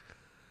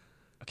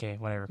 Okay,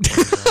 whatever.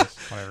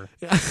 Whatever.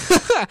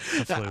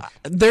 It's a fluke.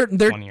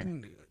 They're 1 year.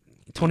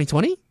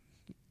 2020.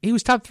 He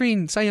was top 3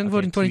 in Cy Young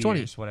vote in 2 2020.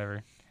 years, whatever.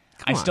 on.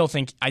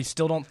 I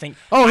still don't think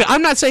Oh,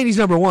 I'm not saying he's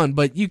number 1,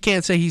 but you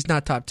can't say he's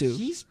not top 2.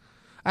 he's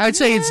I'd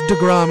say it's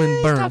DeGrom and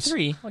he's Burns. top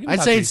 3. I'll give him I'd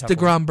top say 3, it's top 4.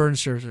 DeGrom, Burns,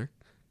 Scherzer.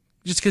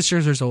 Just because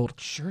Scherzer's old.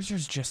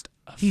 Scherzer's just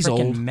a He's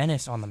freaking old.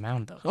 menace on the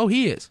mound, though. Oh,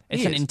 he is.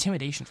 It's He an is.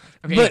 intimidation factor.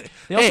 Okay, But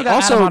they also hey, got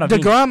also Adam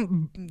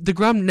Ottavino.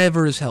 DeGrom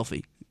never is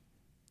healthy.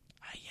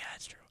 Yeah,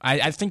 that's true.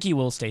 I think he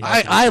will stay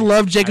healthy. I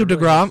love Jacob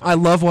really DeGrom. hope so. I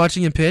love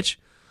watching him pitch,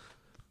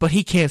 but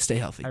he can't stay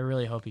healthy. I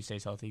really hope he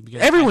stays healthy.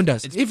 Because Everyone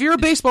does. it's- If you're a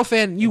baseball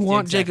fan, you it's-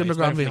 want exactly. Jacob It's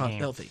DeGrom better to be for the game.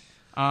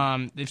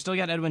 healthy. They've still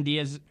got Edwin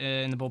Diaz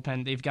in the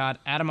bullpen. They've got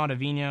Adam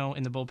Ottavino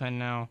in the bullpen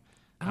now.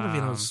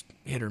 Ottavino's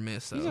hit or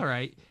miss, though. He's all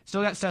right.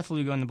 Still got Seth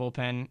Lugo in the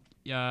bullpen.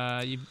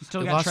 You've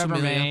still You got lost Trevor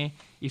Familia. May.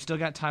 You've still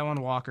got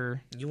Taiwan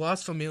Walker. You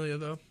lost Familia,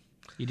 though.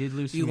 You did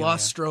lose. You Familia.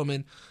 lost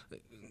Stroman.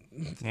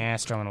 Yeah,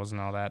 Stroman wasn't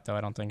all that though.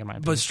 I don't think in my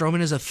But opinion.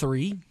 Stroman is a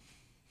 3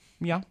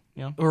 yeah.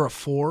 or a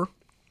 4.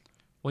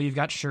 Well, you've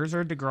got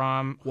Scherzer,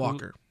 DeGrom,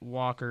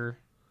 Walker.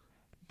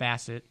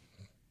 Bassett,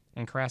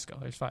 and Carrasco.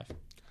 There's 5.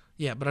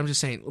 Yeah, but I'm just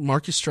saying,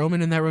 Marcus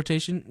Stroman in that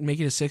rotation, make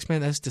it a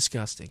 6-man, that's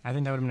disgusting. I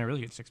think that would have been a really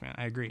good 6-man.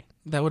 I agree.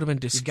 That would have been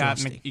You got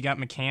disgusting. you got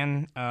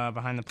McCann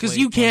behind the plate. Because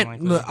you can't. more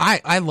than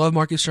likely. I love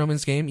Marcus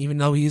Stroman's game, even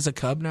though he's a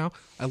Cub now.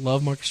 I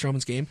love Marcus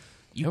Stroman's game.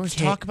 There was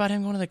talk about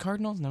him going to the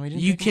Cardinals. No, we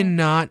didn't. You pick him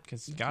up? cannot.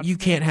 'Cause God You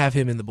forbid. can't have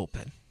him in the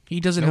bullpen. He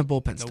doesn't have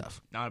bullpen Nope,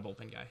 stuff. not a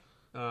bullpen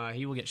guy.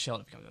 He will get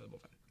shelled if he comes out of the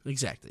bullpen.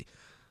 Exactly.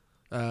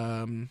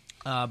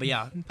 But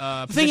yeah,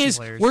 The thing is,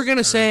 we're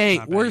gonna say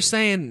we're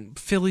saying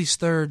Phillies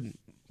third,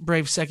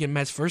 Braves second,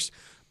 Mets first.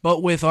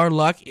 But with our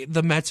luck,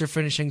 the Mets are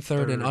finishing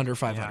third and under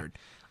 500.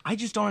 I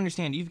just don't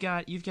understand. You've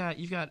got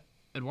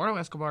Eduardo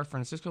Escobar,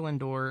 Francisco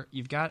Lindor.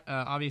 You've got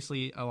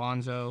obviously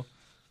Alonso.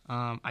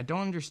 I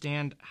don't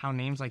understand how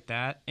names like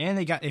that, and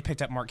they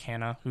picked up Mark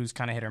Hanna, who's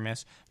kind of hit or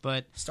miss,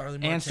 but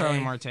Starling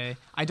Marte.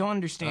 I don't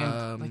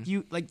understand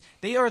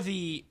they are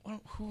the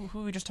who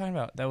are we just talking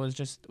about? That was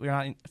just we're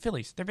not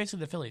Phillies. They're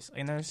basically the Phillies,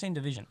 and they're the same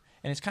division,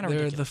 and it's kind of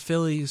ridiculous. The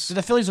Phillies. They're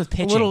the Phillies with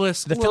pitching. A little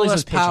less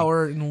with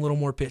power and a little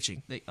more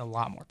pitching. A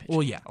lot more pitching.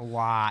 Well, yeah, a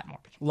lot more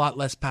pitching. A lot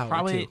less power.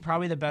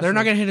 Probably the best. They're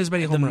not going to hit as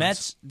many home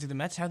runs. Do the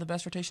Mets have the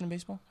best rotation in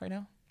baseball right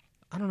now?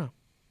 I don't know,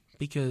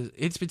 because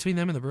it's between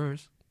them and the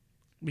Brewers.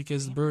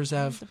 Because the Brewers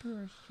have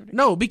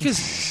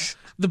because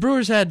the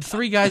Brewers had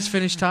 3 guys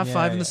finish top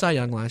 5 in the Cy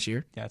Young last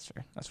year. Yeah, that's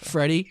fair.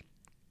 Freddie,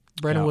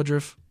 Brandon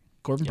Woodruff,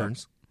 Corbin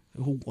Burns,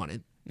 who won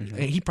it. Mm-hmm.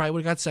 And he probably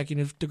would have got second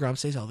if DeGrom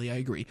stays healthy. I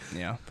agree.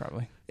 Yeah,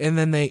 probably. And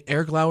then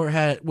Eric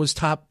Lauer was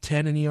top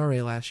 10 in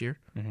ERA last year.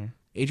 Mm-hmm.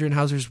 Adrian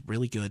Hauser's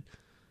really good.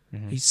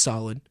 Mm-hmm. He's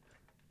solid.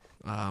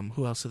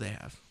 Who else do they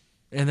have?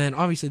 And then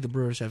obviously the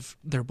Brewers have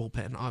their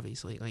bullpen.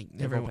 Obviously,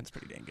 their bullpen's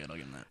pretty dang good. I'll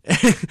give them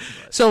that.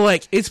 So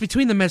it's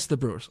between the Mets and the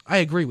Brewers. I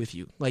agree with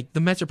you.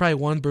 The Mets are probably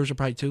 1, Brewers are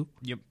probably 2.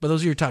 Yep. But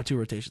those are your top 2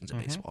 rotations in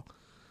baseball.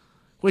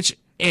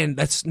 And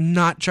that's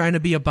not trying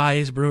to be a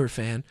biased Brewer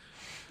fan,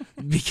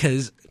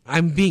 because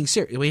I'm being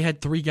serious. We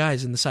had 3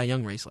 guys in the Cy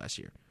Young race last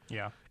year.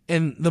 Yeah.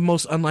 And the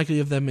most unlikely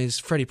of them is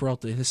Freddie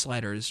Peralta. His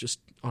slider is just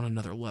on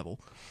another level.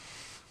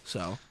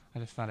 So. I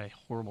just found a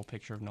horrible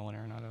picture of Nolan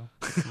Arenado.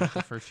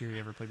 The first year he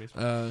ever played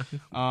baseball.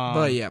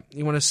 But yeah,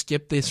 you want to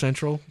skip the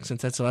Central,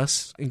 since that's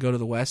us, and go to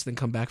the West, then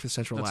come back for the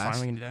Central that's last.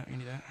 Fine, we can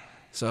do that.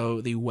 So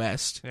the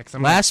West,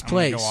 last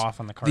place, go off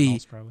on the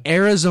Cardinals, probably.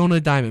 Arizona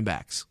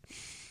Diamondbacks.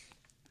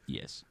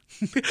 Yes.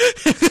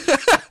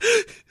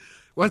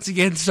 Once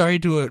again, sorry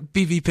to a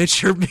BV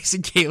pitcher,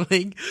 Mason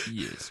Gehling.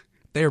 Yes.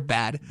 They're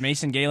bad.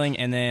 Mason Gehling,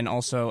 and then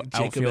also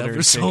Jacob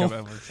outfielders Jacob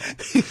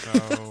Eversole.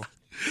 So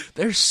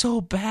they're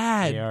so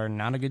bad. They are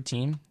not a good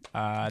team.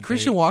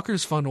 Christian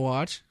Walker's fun to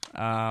watch.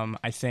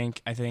 I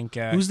think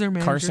who's their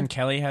manager? Carson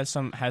Kelly has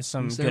some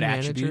good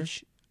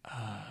attributes.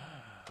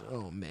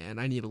 Oh man,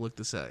 I need to look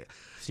this up.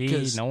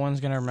 See, no one's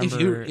gonna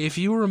remember. If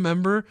you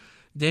remember,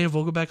 Daniel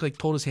Vogelbach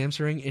pulled his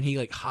hamstring and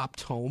he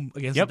hopped home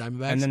against the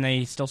Diamondbacks, and then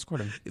they still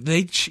scored him.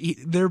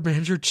 Their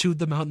manager chewed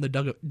them out in the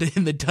dugout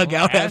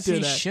after that. As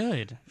he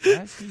should.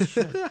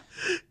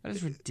 That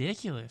is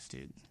ridiculous,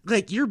 dude.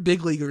 You're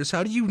big leaguers.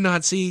 How do you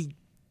not see?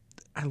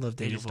 I love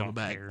Daniel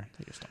Vogelbach.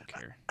 They just don't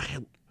care.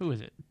 Who is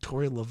it?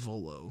 Torey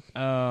Lovullo.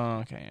 Oh,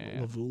 okay.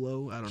 Yeah.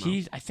 Lovullo? I don't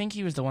know. I think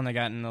he was the one that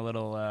got in a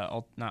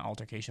little, not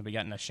altercation, but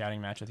got in a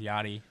shouting match with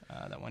Yachty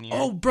that one year.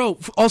 Oh, bro.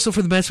 Also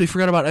for the Mets, we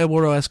forgot about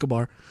Eduardo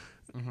Escobar.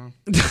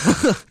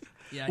 Mm-hmm.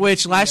 Yeah,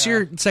 which last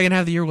year, second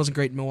half of the year, wasn't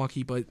great in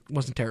Milwaukee, but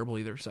wasn't terrible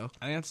either. So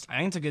I think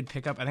it's a good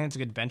pickup. I think it's a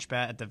good bench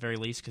bat at the very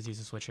least because he's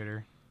a switch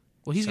hitter.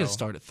 Well, he's going to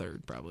start at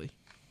third, probably.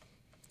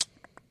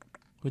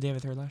 Who did they have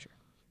at third last year?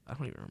 I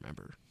don't even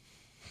remember.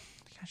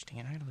 Gosh dang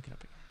it, I gotta look it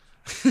up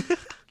again.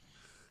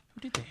 Who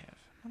did they have?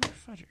 Mother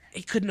fudger.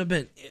 It couldn't have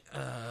been.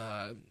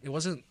 It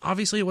wasn't.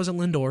 Obviously, it wasn't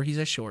Lindor. He's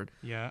at short.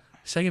 Yeah.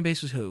 Second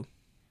base was who?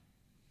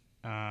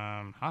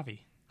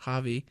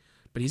 Javi,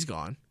 but he's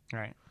gone.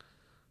 Right.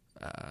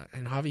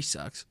 And Javi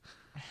sucks.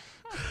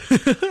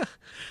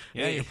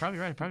 Yeah, you're probably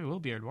right. It probably will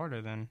be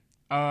Eduardo then.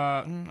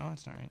 Oh,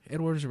 that's not right.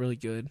 Eduardo's really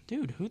good.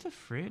 Dude, who the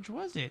fridge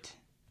was it?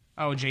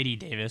 Oh, J.D.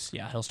 Davis.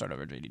 Yeah, he'll start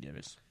over J.D.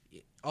 Davis.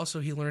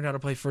 Also, he learned how to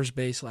play first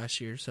base last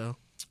year, so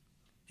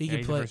he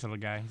can play. He's a versatile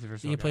guy.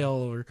 He can play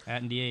all over.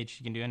 At and DH,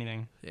 he can do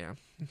anything. Yeah.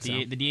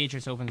 The DH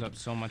just opens up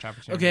so much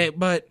opportunity. Okay,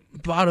 but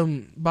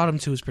bottom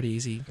 2 is pretty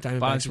easy.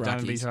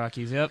 Diamondbacks,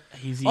 Rockies. Yep.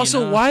 Easy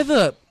also, enough. why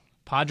the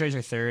Padres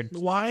are third?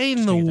 Why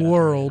in the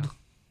world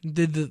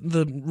did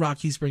the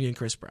Rockies bring in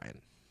Chris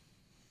Bryant?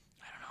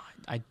 I don't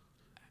know. I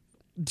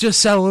just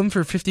sell him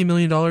for $50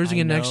 million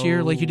again next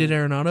year, like you did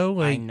Arenado.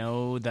 I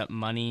know that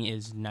money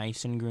is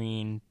nice and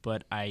green,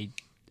 but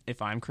if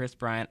I'm Chris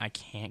Bryant, I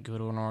can't go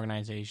to an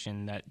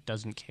organization that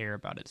doesn't care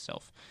about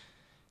itself.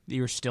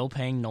 You're still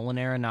paying Nolan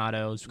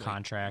Arenado's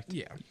contract.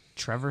 Yeah.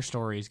 Trevor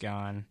Story's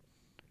gone.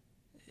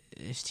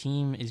 This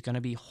team is going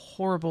to be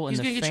horrible, and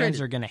the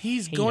fans are going to hate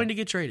He's going to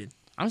get traded.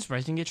 I'm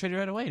surprised he didn't get traded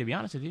right away, to be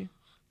honest with you.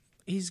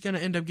 He's going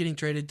to end up getting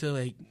traded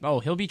to, Oh,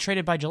 he'll be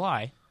traded by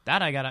July.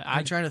 That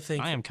I'm trying to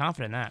think. I am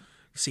confident in that.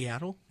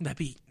 Seattle?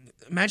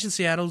 Imagine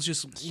Seattle's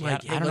just hey,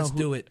 let's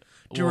do it.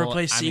 To Well,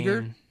 replace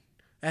Seager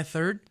at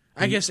third?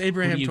 I guess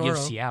Abraham Toro. Toro. Who do you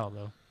give Seattle,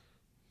 though?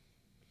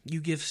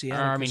 You give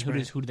Seattle. Or,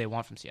 who do they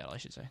want from Seattle, I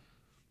should say?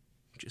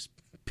 Just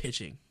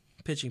pitching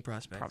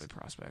prospects. Probably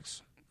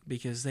prospects.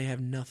 Because they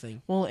have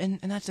nothing. Well, and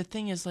that's the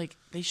thing is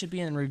they should be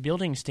in the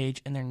rebuilding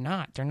stage, and they're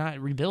not. They're not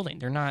rebuilding.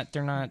 They're not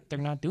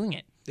doing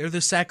it. They're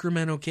the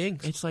Sacramento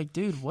Kings. It's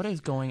dude, what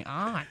is going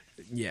on?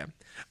 Yeah.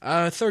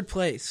 Third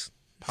place.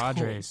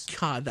 Padres. Oh,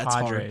 God, that's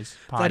Padres.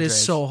 hard. That is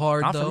so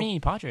hard, Not though. for me,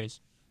 Padres.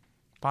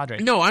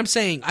 No, I'm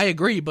saying I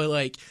agree,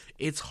 but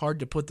it's hard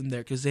to put them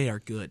there because they are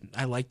good.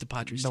 I like the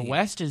Padres. The team.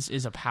 West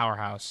is a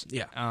powerhouse.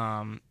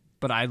 Yeah.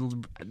 But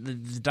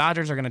the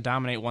Dodgers are going to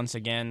dominate once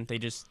again. They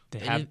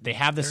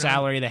have the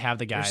salary. They have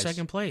the guys. They're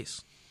second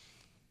place.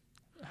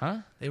 Huh?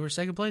 They were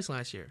second place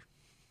last year.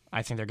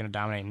 I think they're going to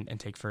dominate and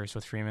take first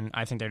with Freeman.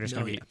 I think they're just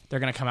going to yeah. they're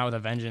going to come out with a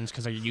vengeance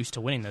because they're used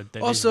to winning the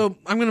division. Also,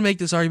 I'm going to make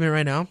this argument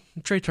right now.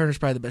 Trey Turner's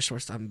probably the best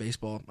shortstop in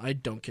baseball. I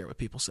don't care what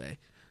people say.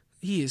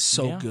 He is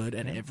so good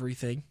at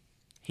everything.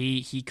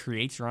 He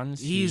creates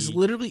runs. He's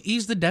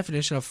the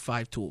definition of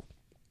 5-tool.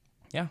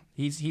 Yeah,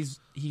 he's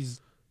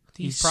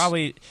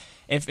probably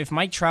if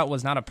Mike Trout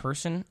was not a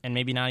person and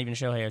maybe not even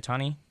Shohei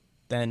Ohtani,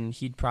 then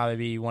he'd probably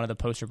be one of the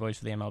poster boys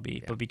for the MLB.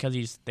 Yeah. But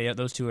because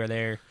those two are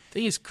there. The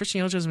thing is, Christian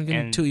Yelich hasn't been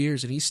getting 2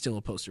 years, and he's still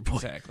a poster boy.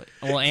 Exactly.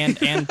 Well,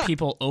 and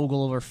people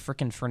ogle over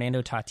frickin'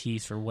 Fernando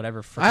Tatis for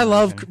whatever frickin' I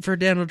love reason.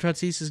 Fernando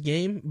Tatis'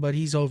 game, but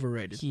he's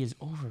overrated. He is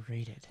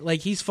overrated.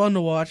 Like, he's fun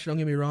to watch, don't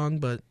get me wrong,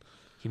 but...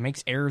 He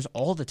makes errors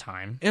all the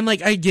time. And,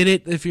 like, I get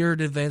it if you're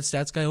an advanced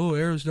stats guy. Oh,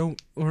 errors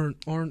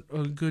aren't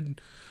a good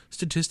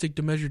statistic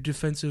to measure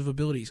defensive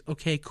abilities.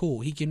 Okay, cool.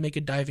 He can make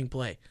a diving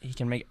play.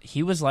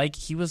 He was like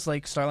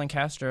Starlin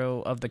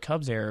Castro of the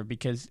Cubs era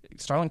because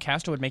Starlin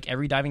Castro would make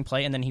every diving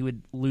play and then he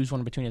would lose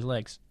one between his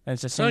legs. And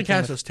it's the same. Starlin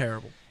Castro's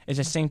terrible. It's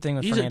the same thing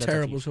with He's Fernando a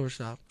terrible Tatis.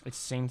 shortstop. It's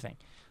the same thing.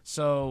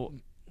 So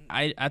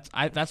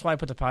that's why I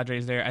put the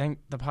Padres there. I think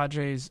the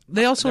Padres.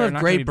 They also have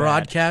great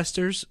bad.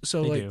 broadcasters.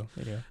 So They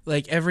do.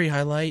 like every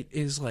highlight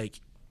is like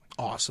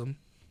awesome.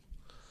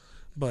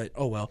 But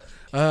oh well.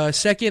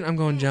 Second, I'm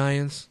going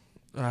Giants.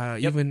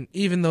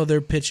 Even though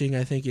their pitching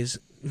I think is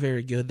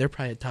very good, they're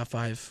probably a top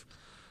 5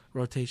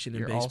 rotation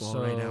in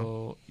baseball right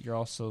now. You're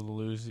also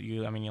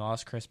you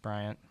lost Chris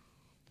Bryant.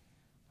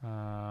 Did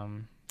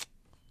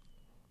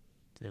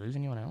they lose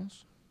anyone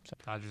else? So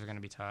the Dodgers are going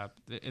to be top.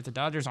 If the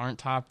Dodgers aren't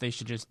top, they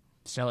should just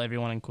sell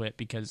everyone and quit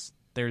because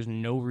there's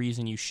no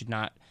reason you should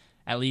not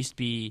at least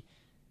be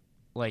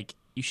like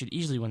you should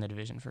easily win the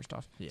division. First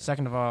off,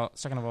 second of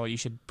all, you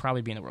should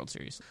probably be in the World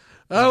Series.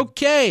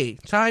 Okay,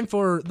 time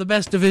for the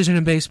best division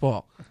in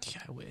baseball.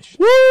 Yeah, I wish.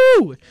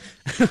 Woo!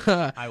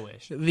 I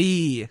wish.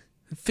 The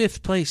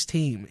 5th place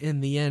team in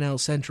the NL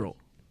Central,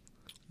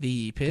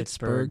 the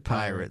Pittsburgh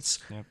Pirates.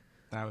 Yep,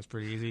 that was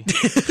pretty easy.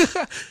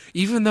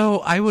 Even though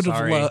I would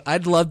have,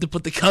 I'd love to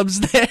put the Cubs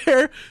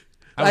there.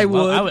 I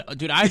would.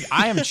 Dude, I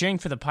am cheering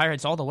for the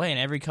Pirates all the way in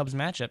every Cubs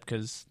matchup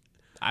because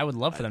I would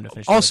love for them to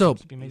finish. Also,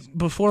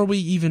 before we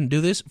even do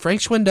this,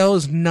 Frank Schwindel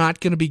is not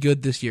going to be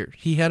good this year.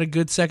 He had a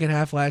good second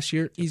half last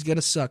year. He's going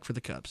to suck for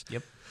the Cubs.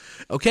 Yep.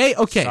 Okay.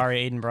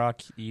 Sorry, Aiden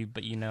Brock,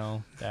 but you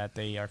know that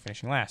they are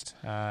finishing last.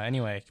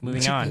 Anyway,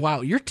 moving on.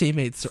 Wow, your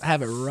teammates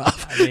have it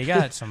rough. They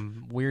got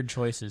some weird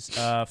choices.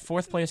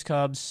 4th place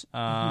Cubs.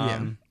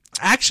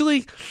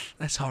 Actually,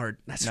 that's hard.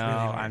 That's no, really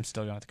hard. I'm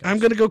still going with the Cubs. I'm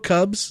going to go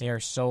Cubs. They are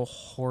so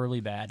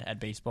horribly bad at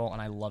baseball,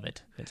 and I love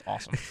it. It's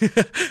awesome.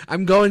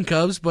 I'm going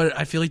Cubs, but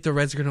I feel like the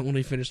Reds are going to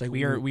only finish like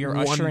we are one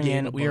ushering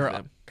game in.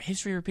 them.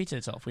 History repeats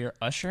itself. We are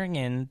ushering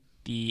in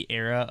the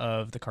era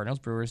of the Cardinals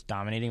Brewers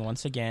dominating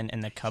once again,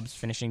 and the Cubs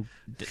finishing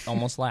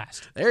almost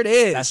last. There it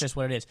is. That's just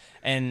what it is.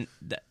 And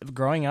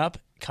growing up,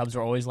 Cubs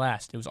were always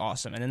last. It was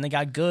awesome, and then they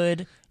got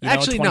good.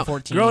 Actually,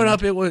 2014. No. Growing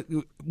up, it was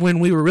when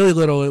we were really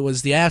little. It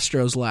was the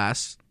Astros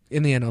last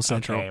in the NL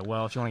Central. Okay,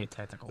 well, if you want to get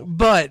technical,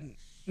 but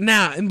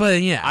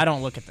yeah, I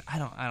don't look at that. I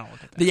don't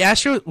look at that. The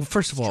Astros. Well,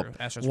 first of all,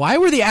 why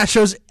were the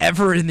Astros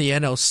ever in the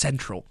NL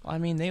Central? I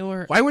mean, they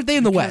were. Why were they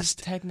in the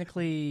West?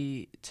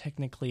 Technically,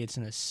 it's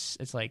in this.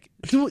 It's like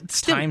still,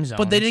 time zone.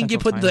 But they didn't get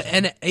put in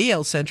the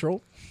AL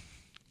Central.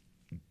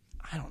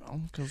 I don't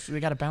know because we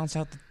got to balance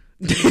out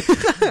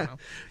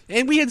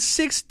and we had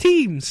 6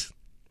 teams.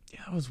 Yeah,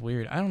 that was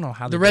weird. I don't know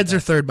how the Reds are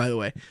third, by the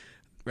way.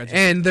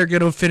 And they're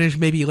going to finish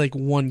maybe like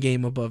 1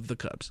 game above the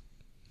Cubs.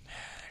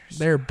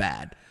 They're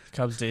bad.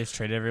 Cubs just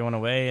traded everyone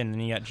away, and then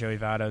you got Joey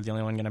Votto, the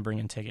only one going to bring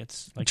in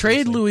tickets.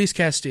 Trade Luis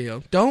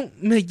Castillo.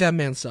 Don't make that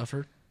man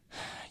suffer.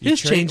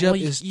 His changeup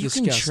is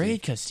disgusting. You can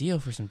trade Castillo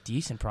for some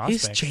decent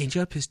prospects. His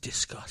changeup is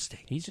disgusting.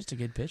 He's just a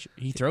good pitcher.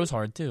 He throws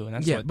hard too,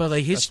 and but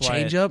like his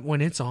changeup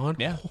when it's on,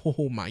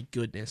 oh my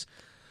goodness.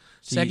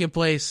 Second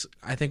place,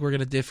 I think we're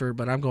going to differ,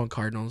 but I'm going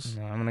Cardinals.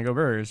 No, I'm going to go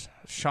Brewers.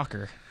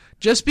 Shocker.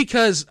 Just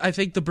because I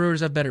think the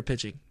Brewers have better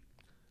pitching.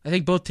 I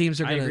think both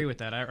teams are going to... I agree with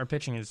that. Our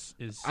pitching is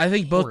I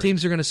think both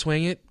teams are going to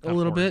swing it a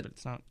little bit. But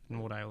it's not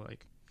what I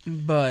like.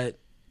 But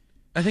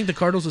I think the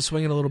Cardinals will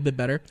swing it a little bit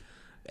better.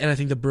 And I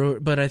think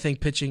but I think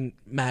pitching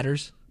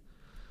matters.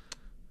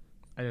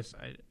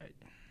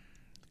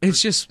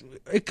 It's just...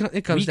 It comes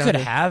down to... We could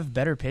have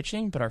better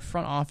pitching, but our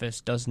front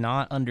office does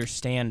not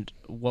understand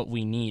what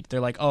we need.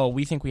 They're like, oh,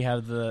 we think we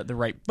have the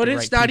right... But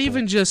it's not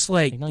even just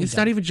like... It's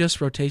not even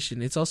just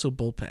rotation. It's also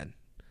bullpen.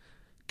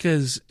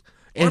 Because...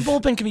 Our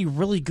bullpen can be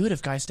really good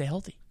if guys stay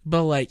healthy.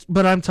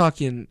 But I'm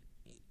talking,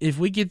 if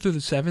we get through the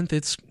 7th,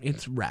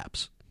 it's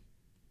wraps.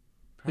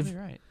 Probably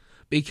right.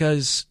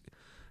 Because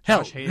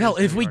hell,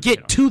 if we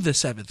get to the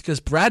 7th,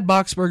 because Brad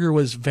Boxberger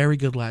was very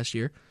good last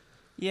year.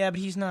 Yeah, but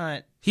he's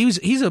not.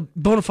 He's a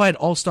bona fide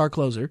all-star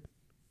closer,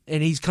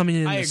 and he's coming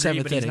in the 7th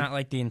inning. But he's not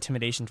like the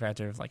intimidation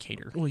factor of like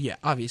Hader. Well, yeah,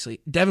 obviously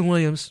Devin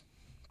Williams.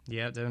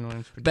 Yeah, Devin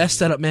Williams. Best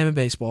setup man in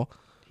baseball.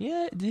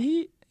 Yeah,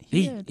 did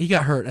he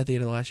got hurt at the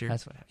end of last year.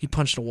 That's what happened. He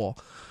punched a wall.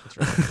 That's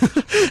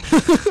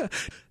right.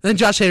 Then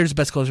Josh Hader's the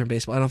best closer in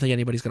baseball. I don't think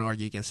anybody's going to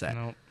argue against that.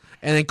 Nope.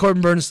 And then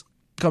Corbin Burns,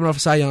 coming off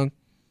of Cy Young,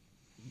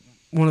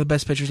 one of the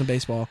best pitchers in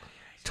baseball.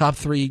 Top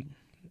 3,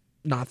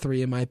 not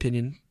 3 in my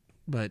opinion,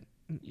 but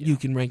you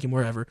can rank him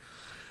wherever.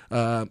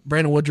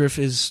 Brandon Woodruff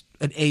is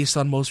an ace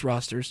on most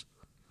rosters.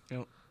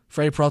 Yep.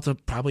 Freddie Peralta,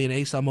 probably an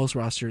ace on most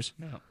rosters.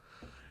 No.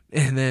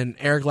 And then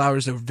Eric Lauer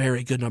is a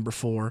very good number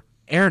 4.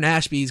 Aaron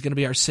Ashby is going to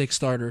be our 6th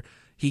starter.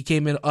 He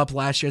came in up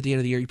last year at the end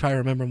of the year. You probably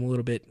remember him a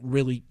little bit.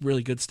 Really,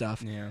 really good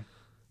stuff. Yeah.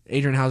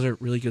 Adrian Hauser,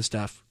 really good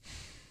stuff.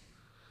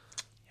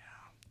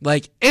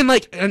 And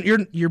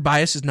your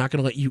bias is not going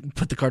to let you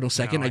put the Cardinals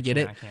second. No, I get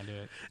it. I can't do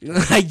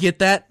it. I get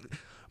that.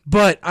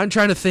 But I'm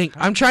trying to think.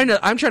 I'm trying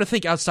to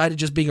think outside of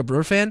just being a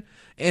Brewer fan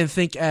and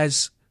think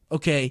as,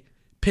 okay,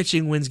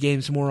 pitching wins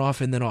games more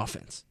often than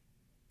offense.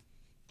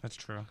 That's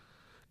true.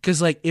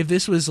 Because if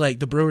this was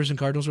the Brewers and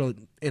Cardinals were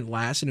in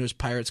last and it was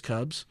Pirates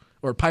Cubs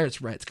or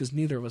Pirates Reds, because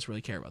neither of us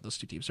really care about those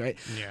two teams, right?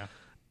 Yeah.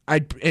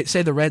 I'd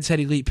say the Reds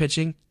had elite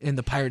pitching and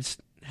the Pirates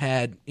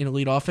had an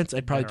elite offense.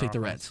 I'd probably pick the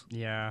Reds.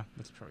 Yeah,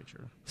 that's probably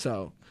true.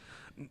 So,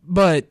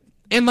 but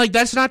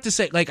that's not to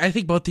say I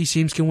think both these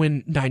teams can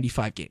win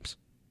 95 games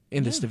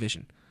in this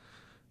division.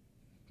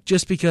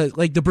 Just because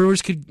the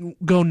Brewers could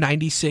go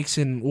 96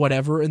 and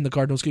whatever, and the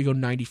Cardinals could go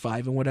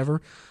 95 and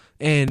whatever,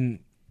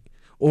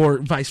 or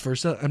vice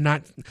versa.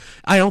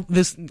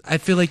 I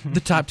feel like the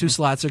top 2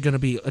 slots are going to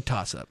be a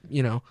toss up.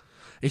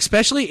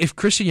 Especially if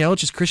Christian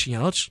Yelich is Christian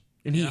Yelich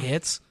and he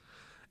hits,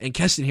 and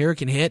Keston Hiura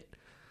can hit.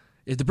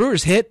 If the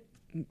Brewers hit,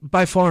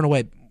 by far and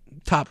away,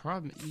 top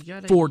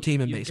 4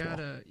 team in baseball.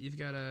 You've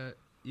got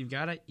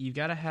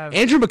to have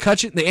Andrew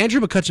McCutchen. The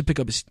Andrew McCutchen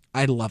pickup is.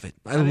 I love it.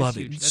 I love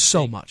it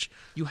so much.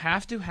 You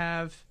have to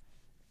have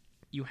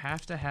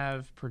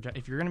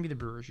if you're going to be the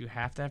Brewers, you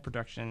have to have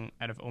production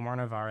out of Omar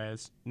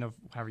Narvaez. No,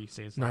 however you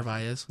say his name.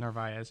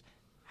 Narvaez.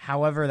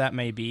 However that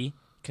may be,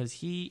 because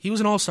he was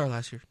an all-star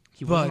last year.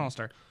 He was an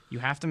all-star. You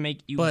have to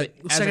make you. But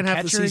as second a half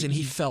catcher, of the season,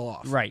 he fell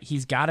off. Right.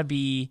 He's got to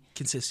be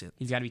consistent.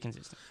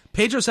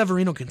 Pedro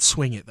Severino can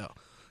swing it though.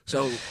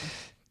 So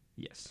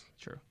yes,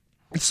 true.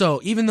 So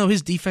even though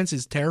his defense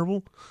is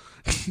terrible,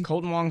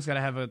 Colton Wong's got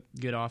to have a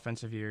good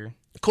offensive year.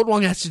 Colton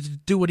Wong has to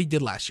do what he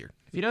did last year.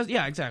 If he does,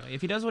 yeah, exactly.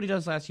 If he does what he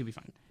does last year, he'll be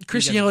fine.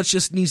 Christian Yelich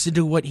just needs to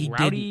do what he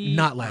did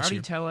not last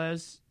year.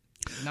 Tellez,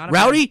 not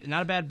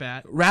a bad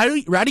bat.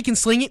 Rowdy can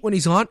sling it when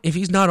he's on. If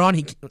he's not on,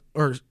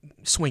 or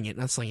swing it,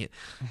 not sling it.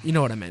 You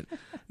know what I meant.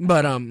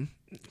 But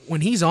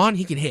when he's on,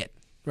 he can hit,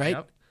 right?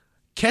 Yep.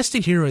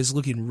 Keston Hiura is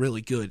looking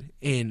really good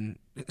in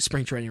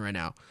spring training right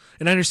now.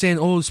 And I understand,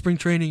 spring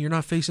training, you're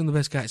not facing the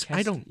best guys.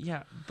 I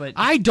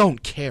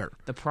don't care.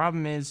 The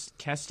problem is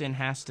Keston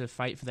has to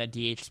fight for that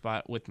DH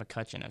spot with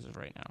McCutchen as of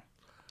right now.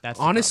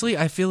 Honestly,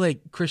 I feel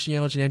like Christian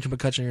Yelich and Andrew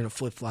McCutchen are going to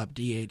flip-flop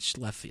DH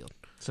left field.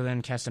 So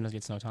then Keston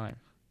gets no time.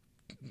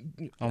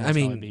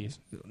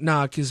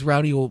 Nah, because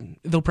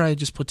they'll probably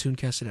just platoon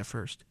Keston at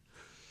first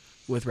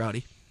with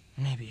Rowdy.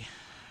 Maybe.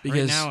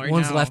 Because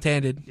one's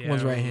left-handed,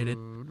 one's right-handed.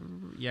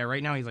 Yeah,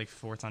 right now he's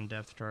 4th on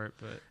depth chart,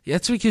 but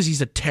that's because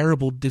he's a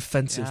terrible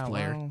defensive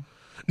player. Well,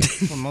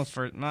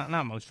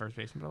 not most first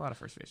basemen, but a lot of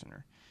first basemen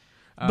are.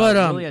 But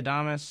Willie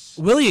Adames,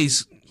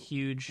 Willie's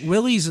huge.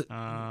 Willie's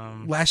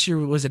last year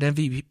was an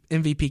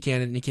MVP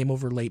candidate, and he came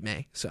over late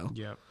May. So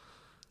yep.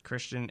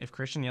 If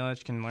Christian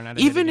Yelich can learn how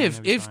to even hit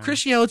again, if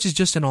Christian Yelich is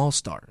just an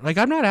all-star,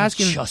 I'm not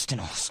asking just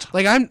an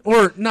all-star,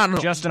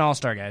 just an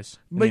all-star, guys.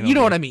 But you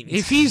know what I mean.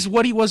 If he's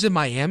what he was in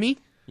Miami,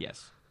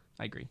 yes,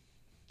 I agree.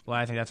 Well,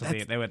 I think that's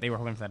what they were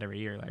hoping for that every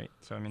year, right?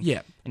 So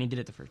yeah, and he did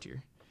it the first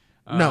year.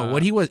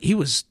 What he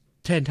was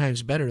 10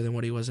 times better than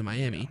what he was in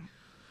Miami. Yeah.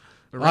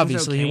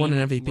 Obviously, he won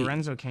an MVP.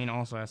 Lorenzo Cain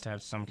also has to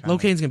have some kind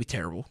Locane's going to be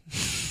terrible.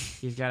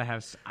 He's got to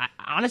have...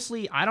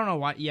 honestly, I don't know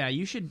why... Yeah,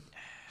 you should...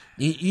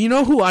 You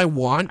know who I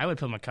want? I would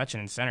put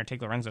McCutchen in center,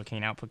 take Lorenzo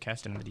Cain out, put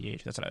Keston in the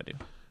DH. That's what I would do.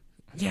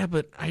 Yeah,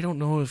 but I don't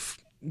know if...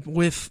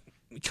 With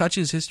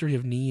Kutch's history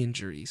of knee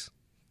injuries...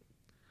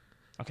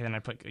 Okay,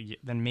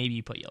 then maybe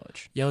you put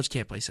Yelich. Yelich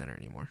can't play center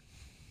anymore.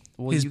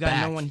 Well, you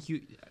got no one...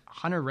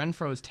 Hunter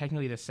Renfroe is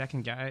technically the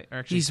second guy. Or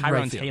actually,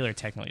 Tyrone Taylor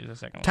technically is the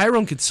second one.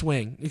 Tyrone could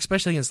swing,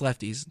 especially against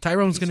lefties.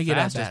 Tyrone's going to get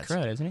at bats.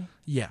 Crud, isn't he?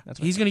 Yeah,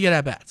 he's going to get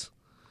at bats.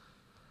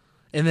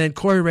 And then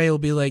Corey Ray will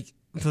be like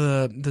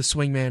the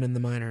swing man in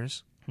the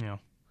minors. Yeah.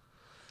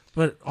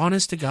 But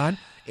honest to God,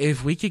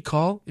 if we could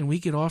call and we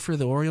could offer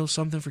the Orioles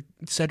something for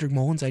Cedric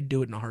Mullins, I'd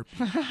do it in a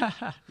heartbeat.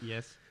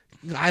 Yes.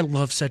 I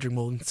love Cedric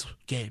Mullins'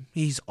 game.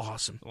 He's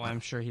awesome. Well,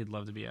 I'm sure he'd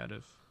love to be out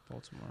of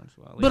Baltimore as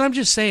well. But I'm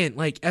just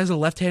saying, as a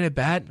left-handed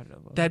bat,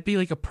 that'd be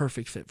a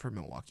perfect fit for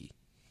Milwaukee.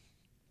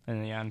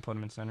 And put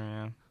him in center,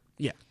 yeah.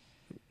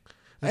 Yeah.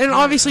 And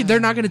obviously, they're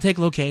not going to take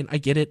Locane. I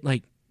get it.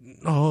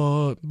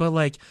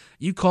 But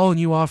you call and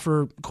you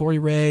offer Corey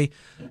Ray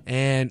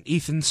and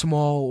Ethan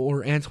Small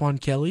or Antoine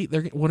Kelly,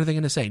 what are they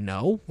going to say?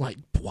 No?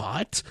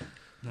 What?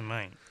 They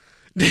might.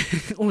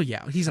 Well,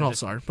 yeah, he's an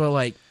all-star.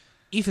 But,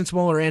 Ethan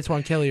Small or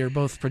Antoine Kelly are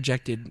both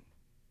projected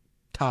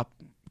top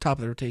of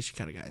the rotation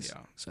kind of guys.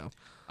 Yeah. So...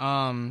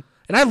 and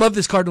I love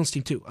this Cardinals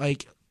team too.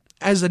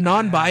 As a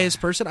non-biased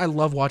person, I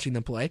love watching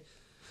them play.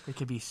 They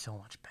could be so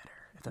much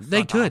better.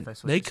 They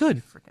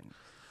could.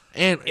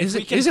 And is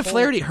it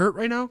Flaherty hurt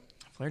right now?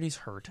 Flaherty's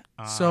hurt.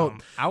 So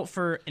out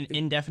for an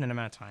indefinite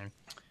amount of time.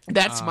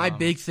 That's my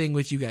big thing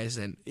with you guys.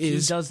 Then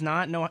is he does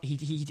not know.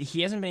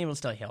 He hasn't been able to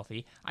stay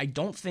healthy. I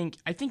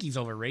think he's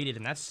overrated,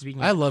 and that's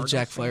speaking. I love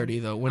Jack Flaherty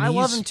though. I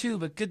love him too,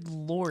 but good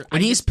lord,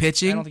 when he's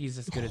pitching, I don't think he's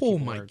as good. Oh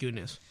my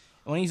goodness!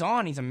 When he's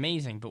on, he's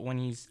amazing, but when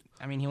he's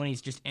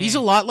just he's a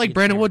lot like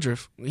Brandon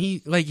Woodruff.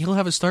 He'll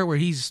have a start where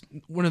he's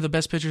one of the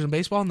best pitchers in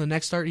baseball, and the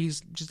next start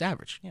he's just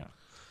average. Yeah.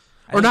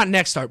 Or not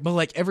next start, but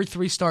like every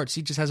 3 starts,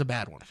 he just has a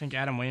bad one. I think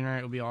Adam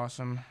Wainwright would be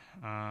awesome.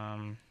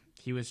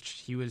 He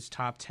was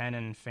top 10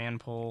 in fan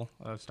poll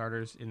of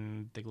starters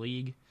in the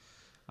league.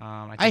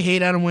 I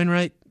hate Adam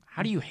Wainwright.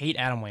 How do you hate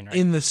Adam Wainwright?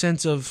 In the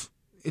sense of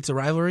it's a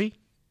rivalry,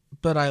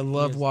 but I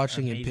love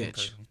watching him pitch.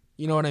 Person.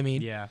 You know what I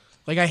mean? Yeah.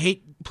 Like I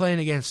hate playing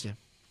against him.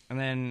 And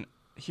then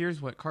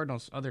here's what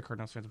other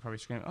Cardinals fans will probably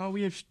scream, "Oh,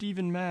 we have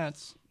Steven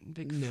Matz."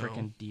 Big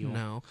freaking deal.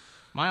 No.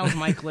 Miles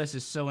Michaelis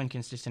is so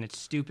inconsistent. It's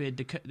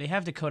stupid. They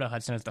have Dakota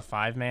Hudson as the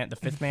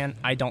fifth man.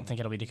 I don't think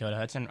it'll be Dakota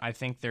Hudson. I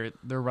think they're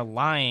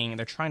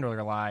trying to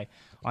rely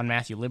on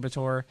Matthew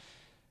Liberatore.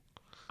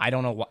 I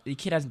don't know why. The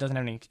kid doesn't have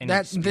any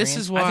experience. This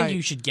is why I think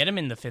you should get him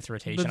in the 5th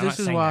rotation. I'm not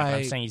saying that, but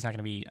I'm saying he's not going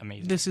to be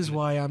amazing. This is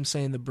why I'm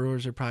saying the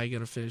Brewers are probably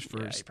going to finish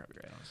first. Yeah, you're probably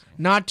right, honestly.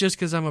 Not just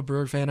because I'm a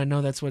Brewer fan. I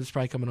know that's what it's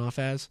probably coming off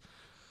as.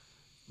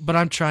 But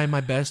I'm trying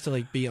my best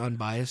to be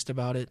unbiased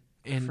about it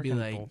and Freaking be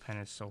like,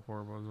 bullpen is so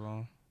horrible as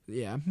well.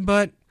 Yeah,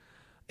 but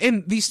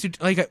and these two,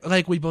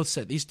 like we both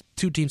said, these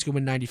two teams can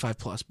win 95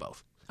 plus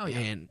both. Oh yeah,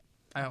 and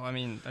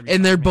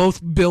they're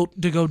both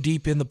built to go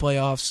deep in the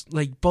playoffs.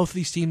 Like both of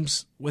these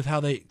teams, with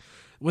how the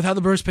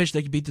Brewers pitch,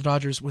 they could beat the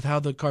Dodgers. With how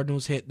the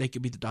Cardinals hit, they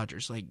could beat the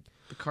Dodgers. Like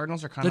the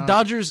Cardinals are kind of the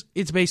Dodgers.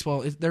 It's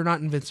baseball. They're not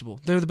invincible.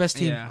 They're the best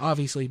team, Yeah.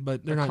 obviously,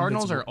 but they're not. The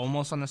Cardinals invincible. are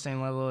almost on the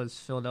same level as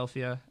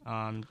Philadelphia.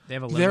 They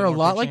have They're a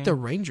lot pitching. like the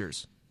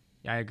Rangers.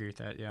 Yeah, I agree with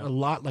that. Yeah, A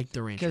lot like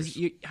the Rangers.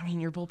 Because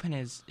your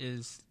bullpen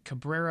is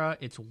Cabrera.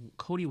 It's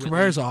Cody Whitley.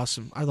 Cabrera's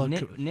awesome. I love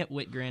Nit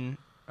Whitgren,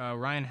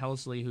 Ryan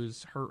Helsley,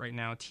 who's hurt right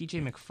now.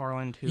 T.J.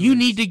 McFarland. You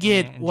need to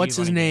get and what's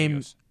his Giovanni name?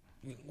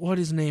 Gallegos.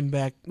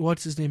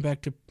 What's his name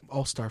back to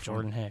All-Star form?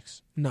 Jordan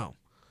Hicks. No,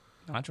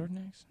 Not Jordan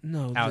Hicks.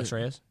 no. Alex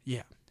Reyes.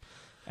 Yeah.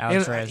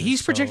 Alex And, Reyes. he's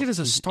is projected as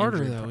a he's starter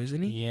injury though, prone.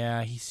 isn't he?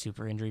 Yeah, he's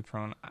super injury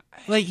prone.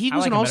 Like he I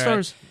was like an him better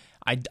All-Stars.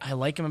 I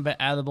like him a bit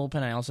out of the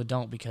bullpen. I also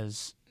don't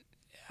because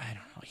I don't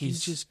know. He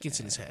just gets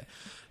in his head.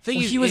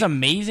 He was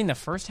amazing the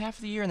first half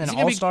of the year, and then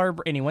All-Star,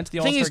 and he went to the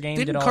All-Star game.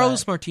 Didn't did all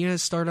Carlos that.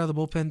 Martinez start out of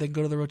the bullpen, then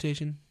go to the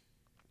rotation?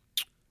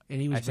 And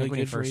he was I think when really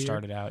he good for a first year.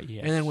 started out,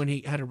 yes. And then when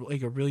he had a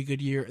really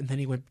good year, and then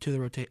he went to the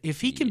rotation.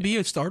 If he can be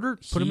a starter,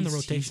 put him in the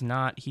rotation.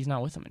 He's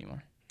not with him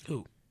anymore.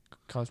 Who?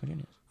 Carlos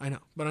Martinez. I know,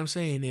 but I'm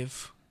saying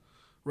if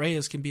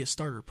Reyes can be a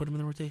starter, put him in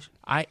the rotation.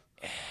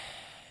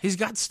 He's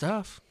got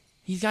stuff.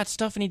 He's got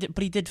stuff, and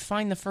he did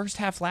fine the first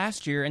half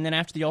last year, and then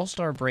after the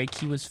All-Star break,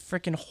 he was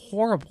freaking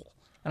horrible,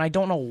 and I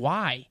don't know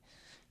why.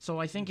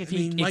 So I think if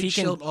Mike he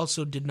can, Schilt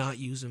also did not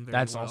use him very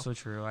that's well. also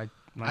true.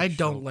 I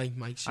don't like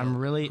Mike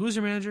Schilt. Who's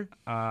your manager?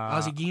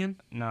 Ozzie Guillen?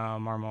 No,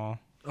 Marmol.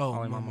 Oh,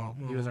 Ollie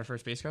Marmol. He was our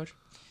first base coach.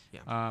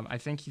 Yeah. I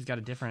think he's got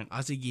a different.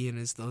 Ozzie Guillen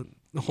is the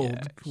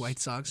old White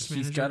Sox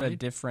manager. He's got a right?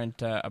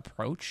 different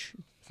approach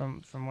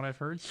from what I've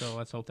heard. So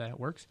let's hope that it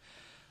works.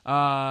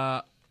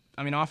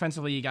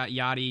 Offensively, you got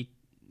Yachty,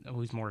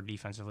 who's more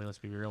defensively. Let's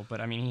be real, but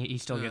he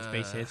still gets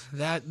base hits.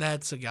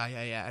 That's a guy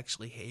I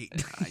actually hate.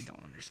 I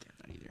don't understand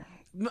that either.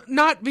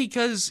 Not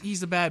because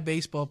he's a bad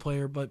baseball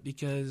player, but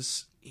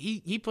because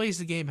he plays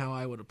the game how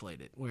I would have played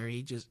it, where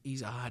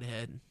he's a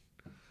hothead.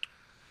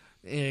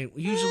 And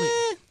usually,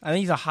 I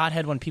think he's a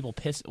hothead when people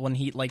piss. When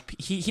he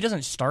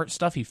doesn't start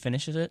stuff, he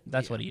finishes it.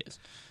 That's what he is,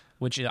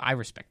 which I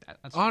respect that.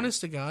 That's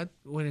honest to God,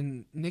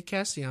 when Nick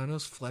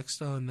Castellanos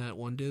flexed on that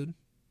one dude,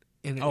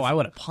 I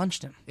would have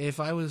punched him.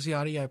 If I was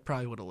Yachty, I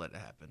probably would have let it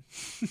happen.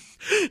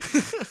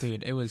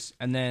 Dude, it was,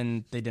 and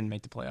then they didn't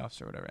make the playoffs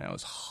or whatever, and it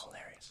was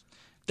hilarious.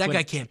 That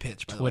guy can't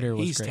pitch. By Twitter the way.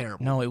 was He's great.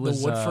 terrible. No, it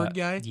was the Woodford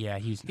guy. Yeah,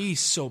 he's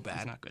so bad.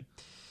 He's not good.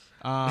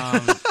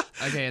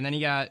 Okay, and then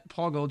you got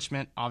Paul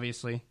Goldschmidt,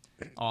 obviously,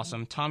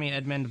 awesome. Tommy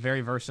Edmond,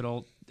 very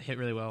versatile, hit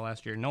really well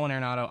last year. Nolan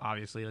Arenado,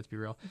 obviously, let's be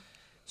real.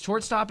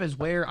 Shortstop is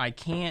where I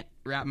can't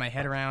wrap my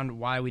head around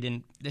why we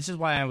didn't. This is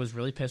why I was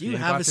really pissed. You we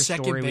didn't have go a after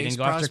second Story. We base didn't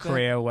go after prospect?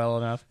 Correa well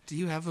enough. Do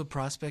you have a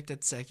prospect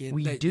at second?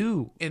 We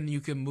do. And you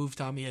can move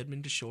Tommy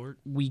Edmond to short?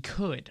 We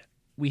could.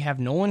 We have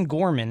Nolan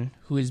Gorman,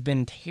 who has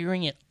been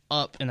tearing it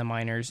up in the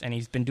minors, and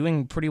he's been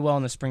doing pretty well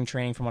in the spring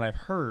training from what I've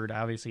heard.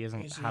 Obviously, he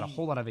hasn't had a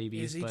whole lot of ABs.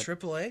 Is he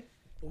AAA?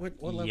 What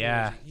level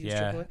yeah, is he?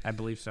 yeah, AAA? I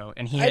believe so.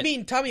 And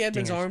Tommy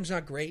Edmond's dingers. arm's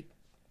not great.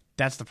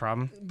 That's the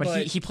problem.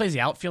 But he plays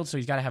the outfield, so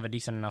he's got to have a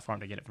decent enough arm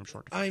to get it from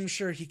short to first. I'm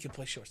sure he could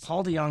play shortstop.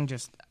 Paul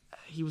DeYoung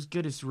he was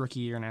good his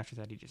rookie year, and after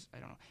that, I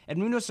don't know.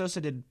 Edmundo Sosa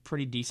did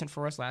pretty decent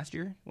for us last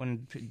year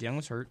when DeYoung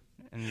was hurt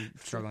and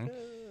struggling.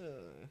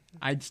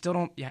 I still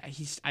don't. Yeah,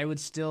 I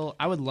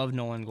would love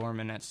Nolan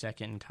Gorman at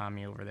second and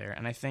Tommy over there,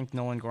 and I think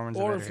Nolan Gorman's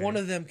or a better if one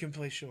hitter. of them can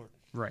play short.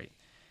 Right.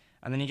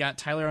 And then you got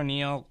Tyler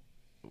O'Neill,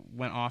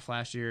 went off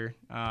last year.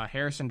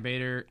 Harrison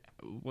Bader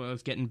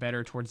was getting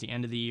better towards the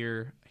end of the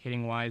year,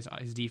 hitting wise.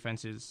 His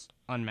defense is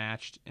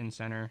unmatched in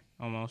center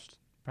almost.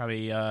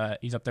 Probably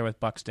he's up there with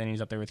Buxton.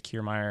 He's up there with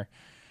Kiermaier,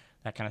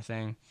 that kind of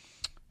thing.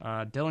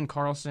 Dylan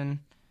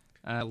Carlson,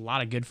 a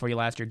lot of good for you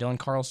last year. Dylan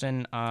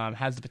Carlson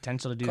has the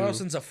potential to do.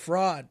 Carlson's a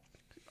fraud.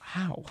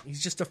 How?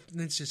 It's just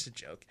a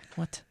joke.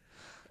 What?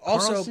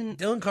 Also,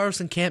 Dylan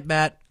Carlson can't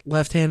bat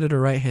left-handed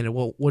or right-handed.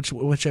 Well,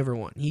 whichever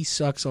one. He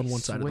sucks on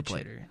one side of the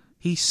plate.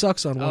 He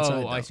sucks on one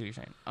side. Oh, I see what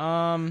you're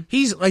saying.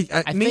 He's like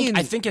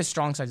I think his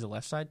strong side is the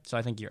left side, so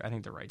I think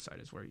the right side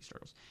is where he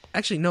struggles.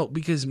 Actually, no,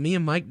 because me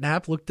and Mike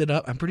Knapp looked it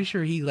up. I'm pretty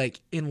sure he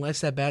in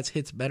less at bats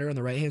hits better on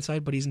the right-hand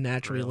side, but he's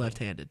naturally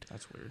left-handed.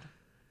 That's weird.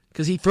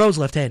 Because he throws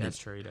left-handed. That's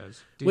true, he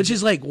does. Dude, which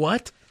is like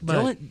what?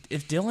 But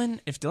if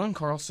Dylan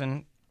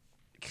Carlson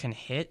can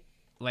hit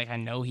like I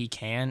know he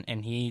can,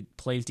 and he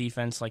plays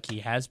defense like he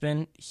has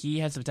been, he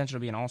has the potential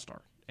to be an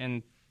all-star,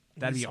 and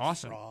that'd be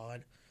awesome.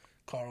 Fraud,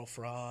 Carl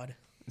Fraud.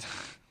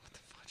 What the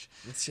fudge?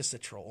 It's just a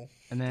troll.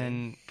 And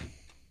then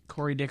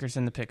Corey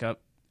Dickerson the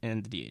pickup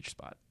in the DH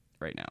spot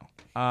right now.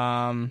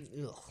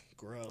 Ugh,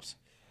 gross.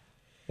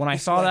 When I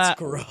saw that,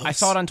 gross. I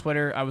saw it on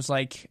Twitter. I was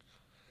like,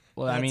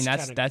 well, I mean,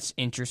 that's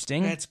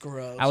interesting. That's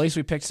gross. At least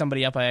we picked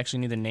somebody up I actually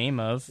knew the name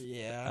of.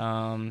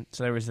 Yeah.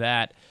 So there was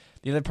that.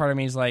 The other part of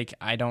me is like,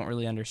 I don't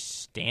really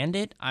understand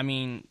it. I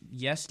mean,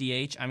 yes,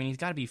 DH. I mean, he's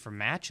got to be for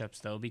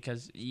matchups, though,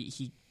 because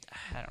he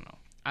I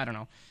don't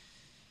know.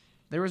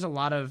 There was a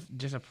lot of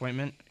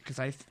disappointment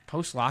because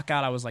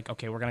post-lockout, I was like,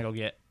 okay, we're going to go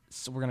get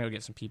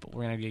some people.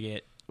 We're going to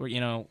get,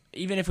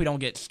 even if we don't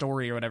get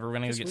Story or whatever, we're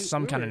going to go get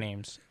some kind of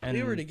names. And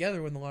we were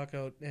together when the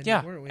lockout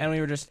ended, weren't we? And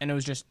it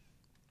was just...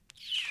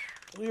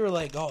 We were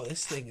like, oh,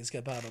 this thing is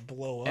about to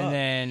blow up.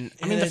 And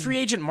then, the free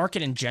agent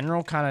market in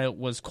general kind of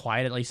was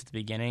quiet, at least at the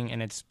beginning,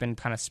 and it's been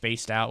kind of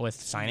spaced out with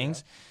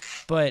signings. Yeah.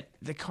 But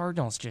the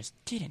Cardinals just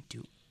didn't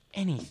do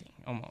anything,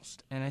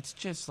 almost. And it's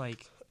just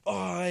like... Oh,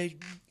 I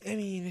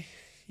mean,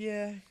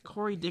 yeah.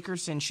 Corey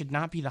Dickerson should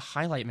not be the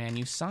highlight man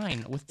you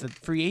sign with the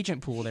free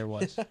agent pool there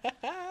was.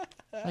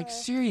 Like,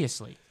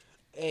 seriously.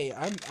 Hey,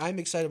 I'm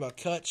excited about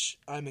Kutch.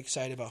 I'm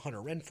excited about Hunter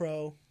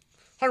Renfroe.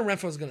 Hunter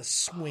Renfroe is going to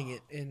swing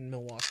it in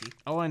Milwaukee.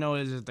 All I know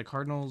is that the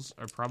Cardinals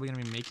are probably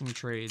going to be making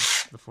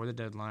trades before the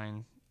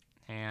deadline.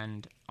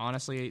 And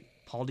honestly,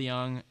 Paul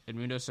DeYoung,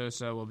 Edmundo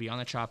Sosa will be on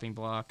the chopping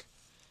block.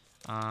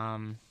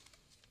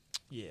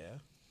 Yeah.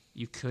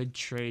 You could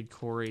trade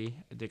Corey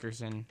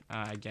Dickerson,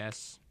 I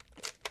guess.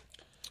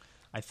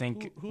 I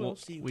think who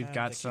else do you we've have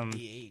got that some. can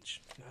DH?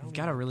 We've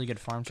got a really good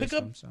farm Pick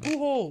system. Up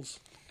Pujols.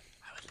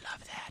 I would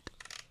love that.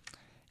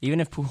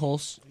 Even if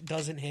Pujols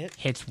doesn't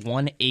hits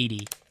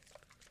 180,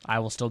 I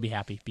will still be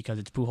happy because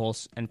it's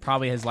Pujols and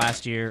probably his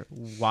last year,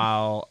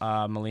 while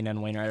Molina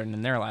and Wainwright are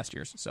in their last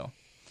years. So,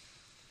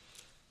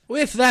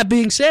 with that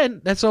being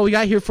said, that's all we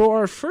got here for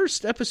our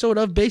first episode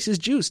of Bases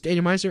Juice.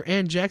 Daniel Meiser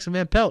and Jackson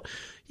Van Pelt.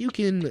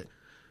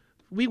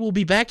 We will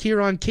be back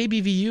here on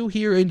KBVU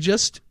here in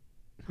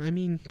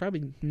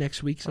probably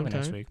next week sometime.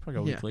 Probably next week.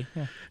 Probably weekly.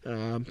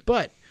 Yeah.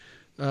 But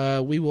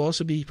we will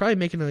also be probably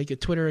making like a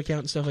Twitter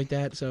account and stuff like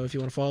that. So if you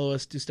want to follow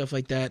us, do stuff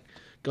like that,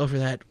 go for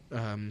that.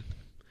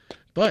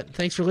 But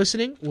thanks for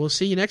listening. We'll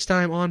see you next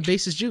time on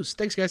Bases Juice.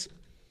 Thanks, guys.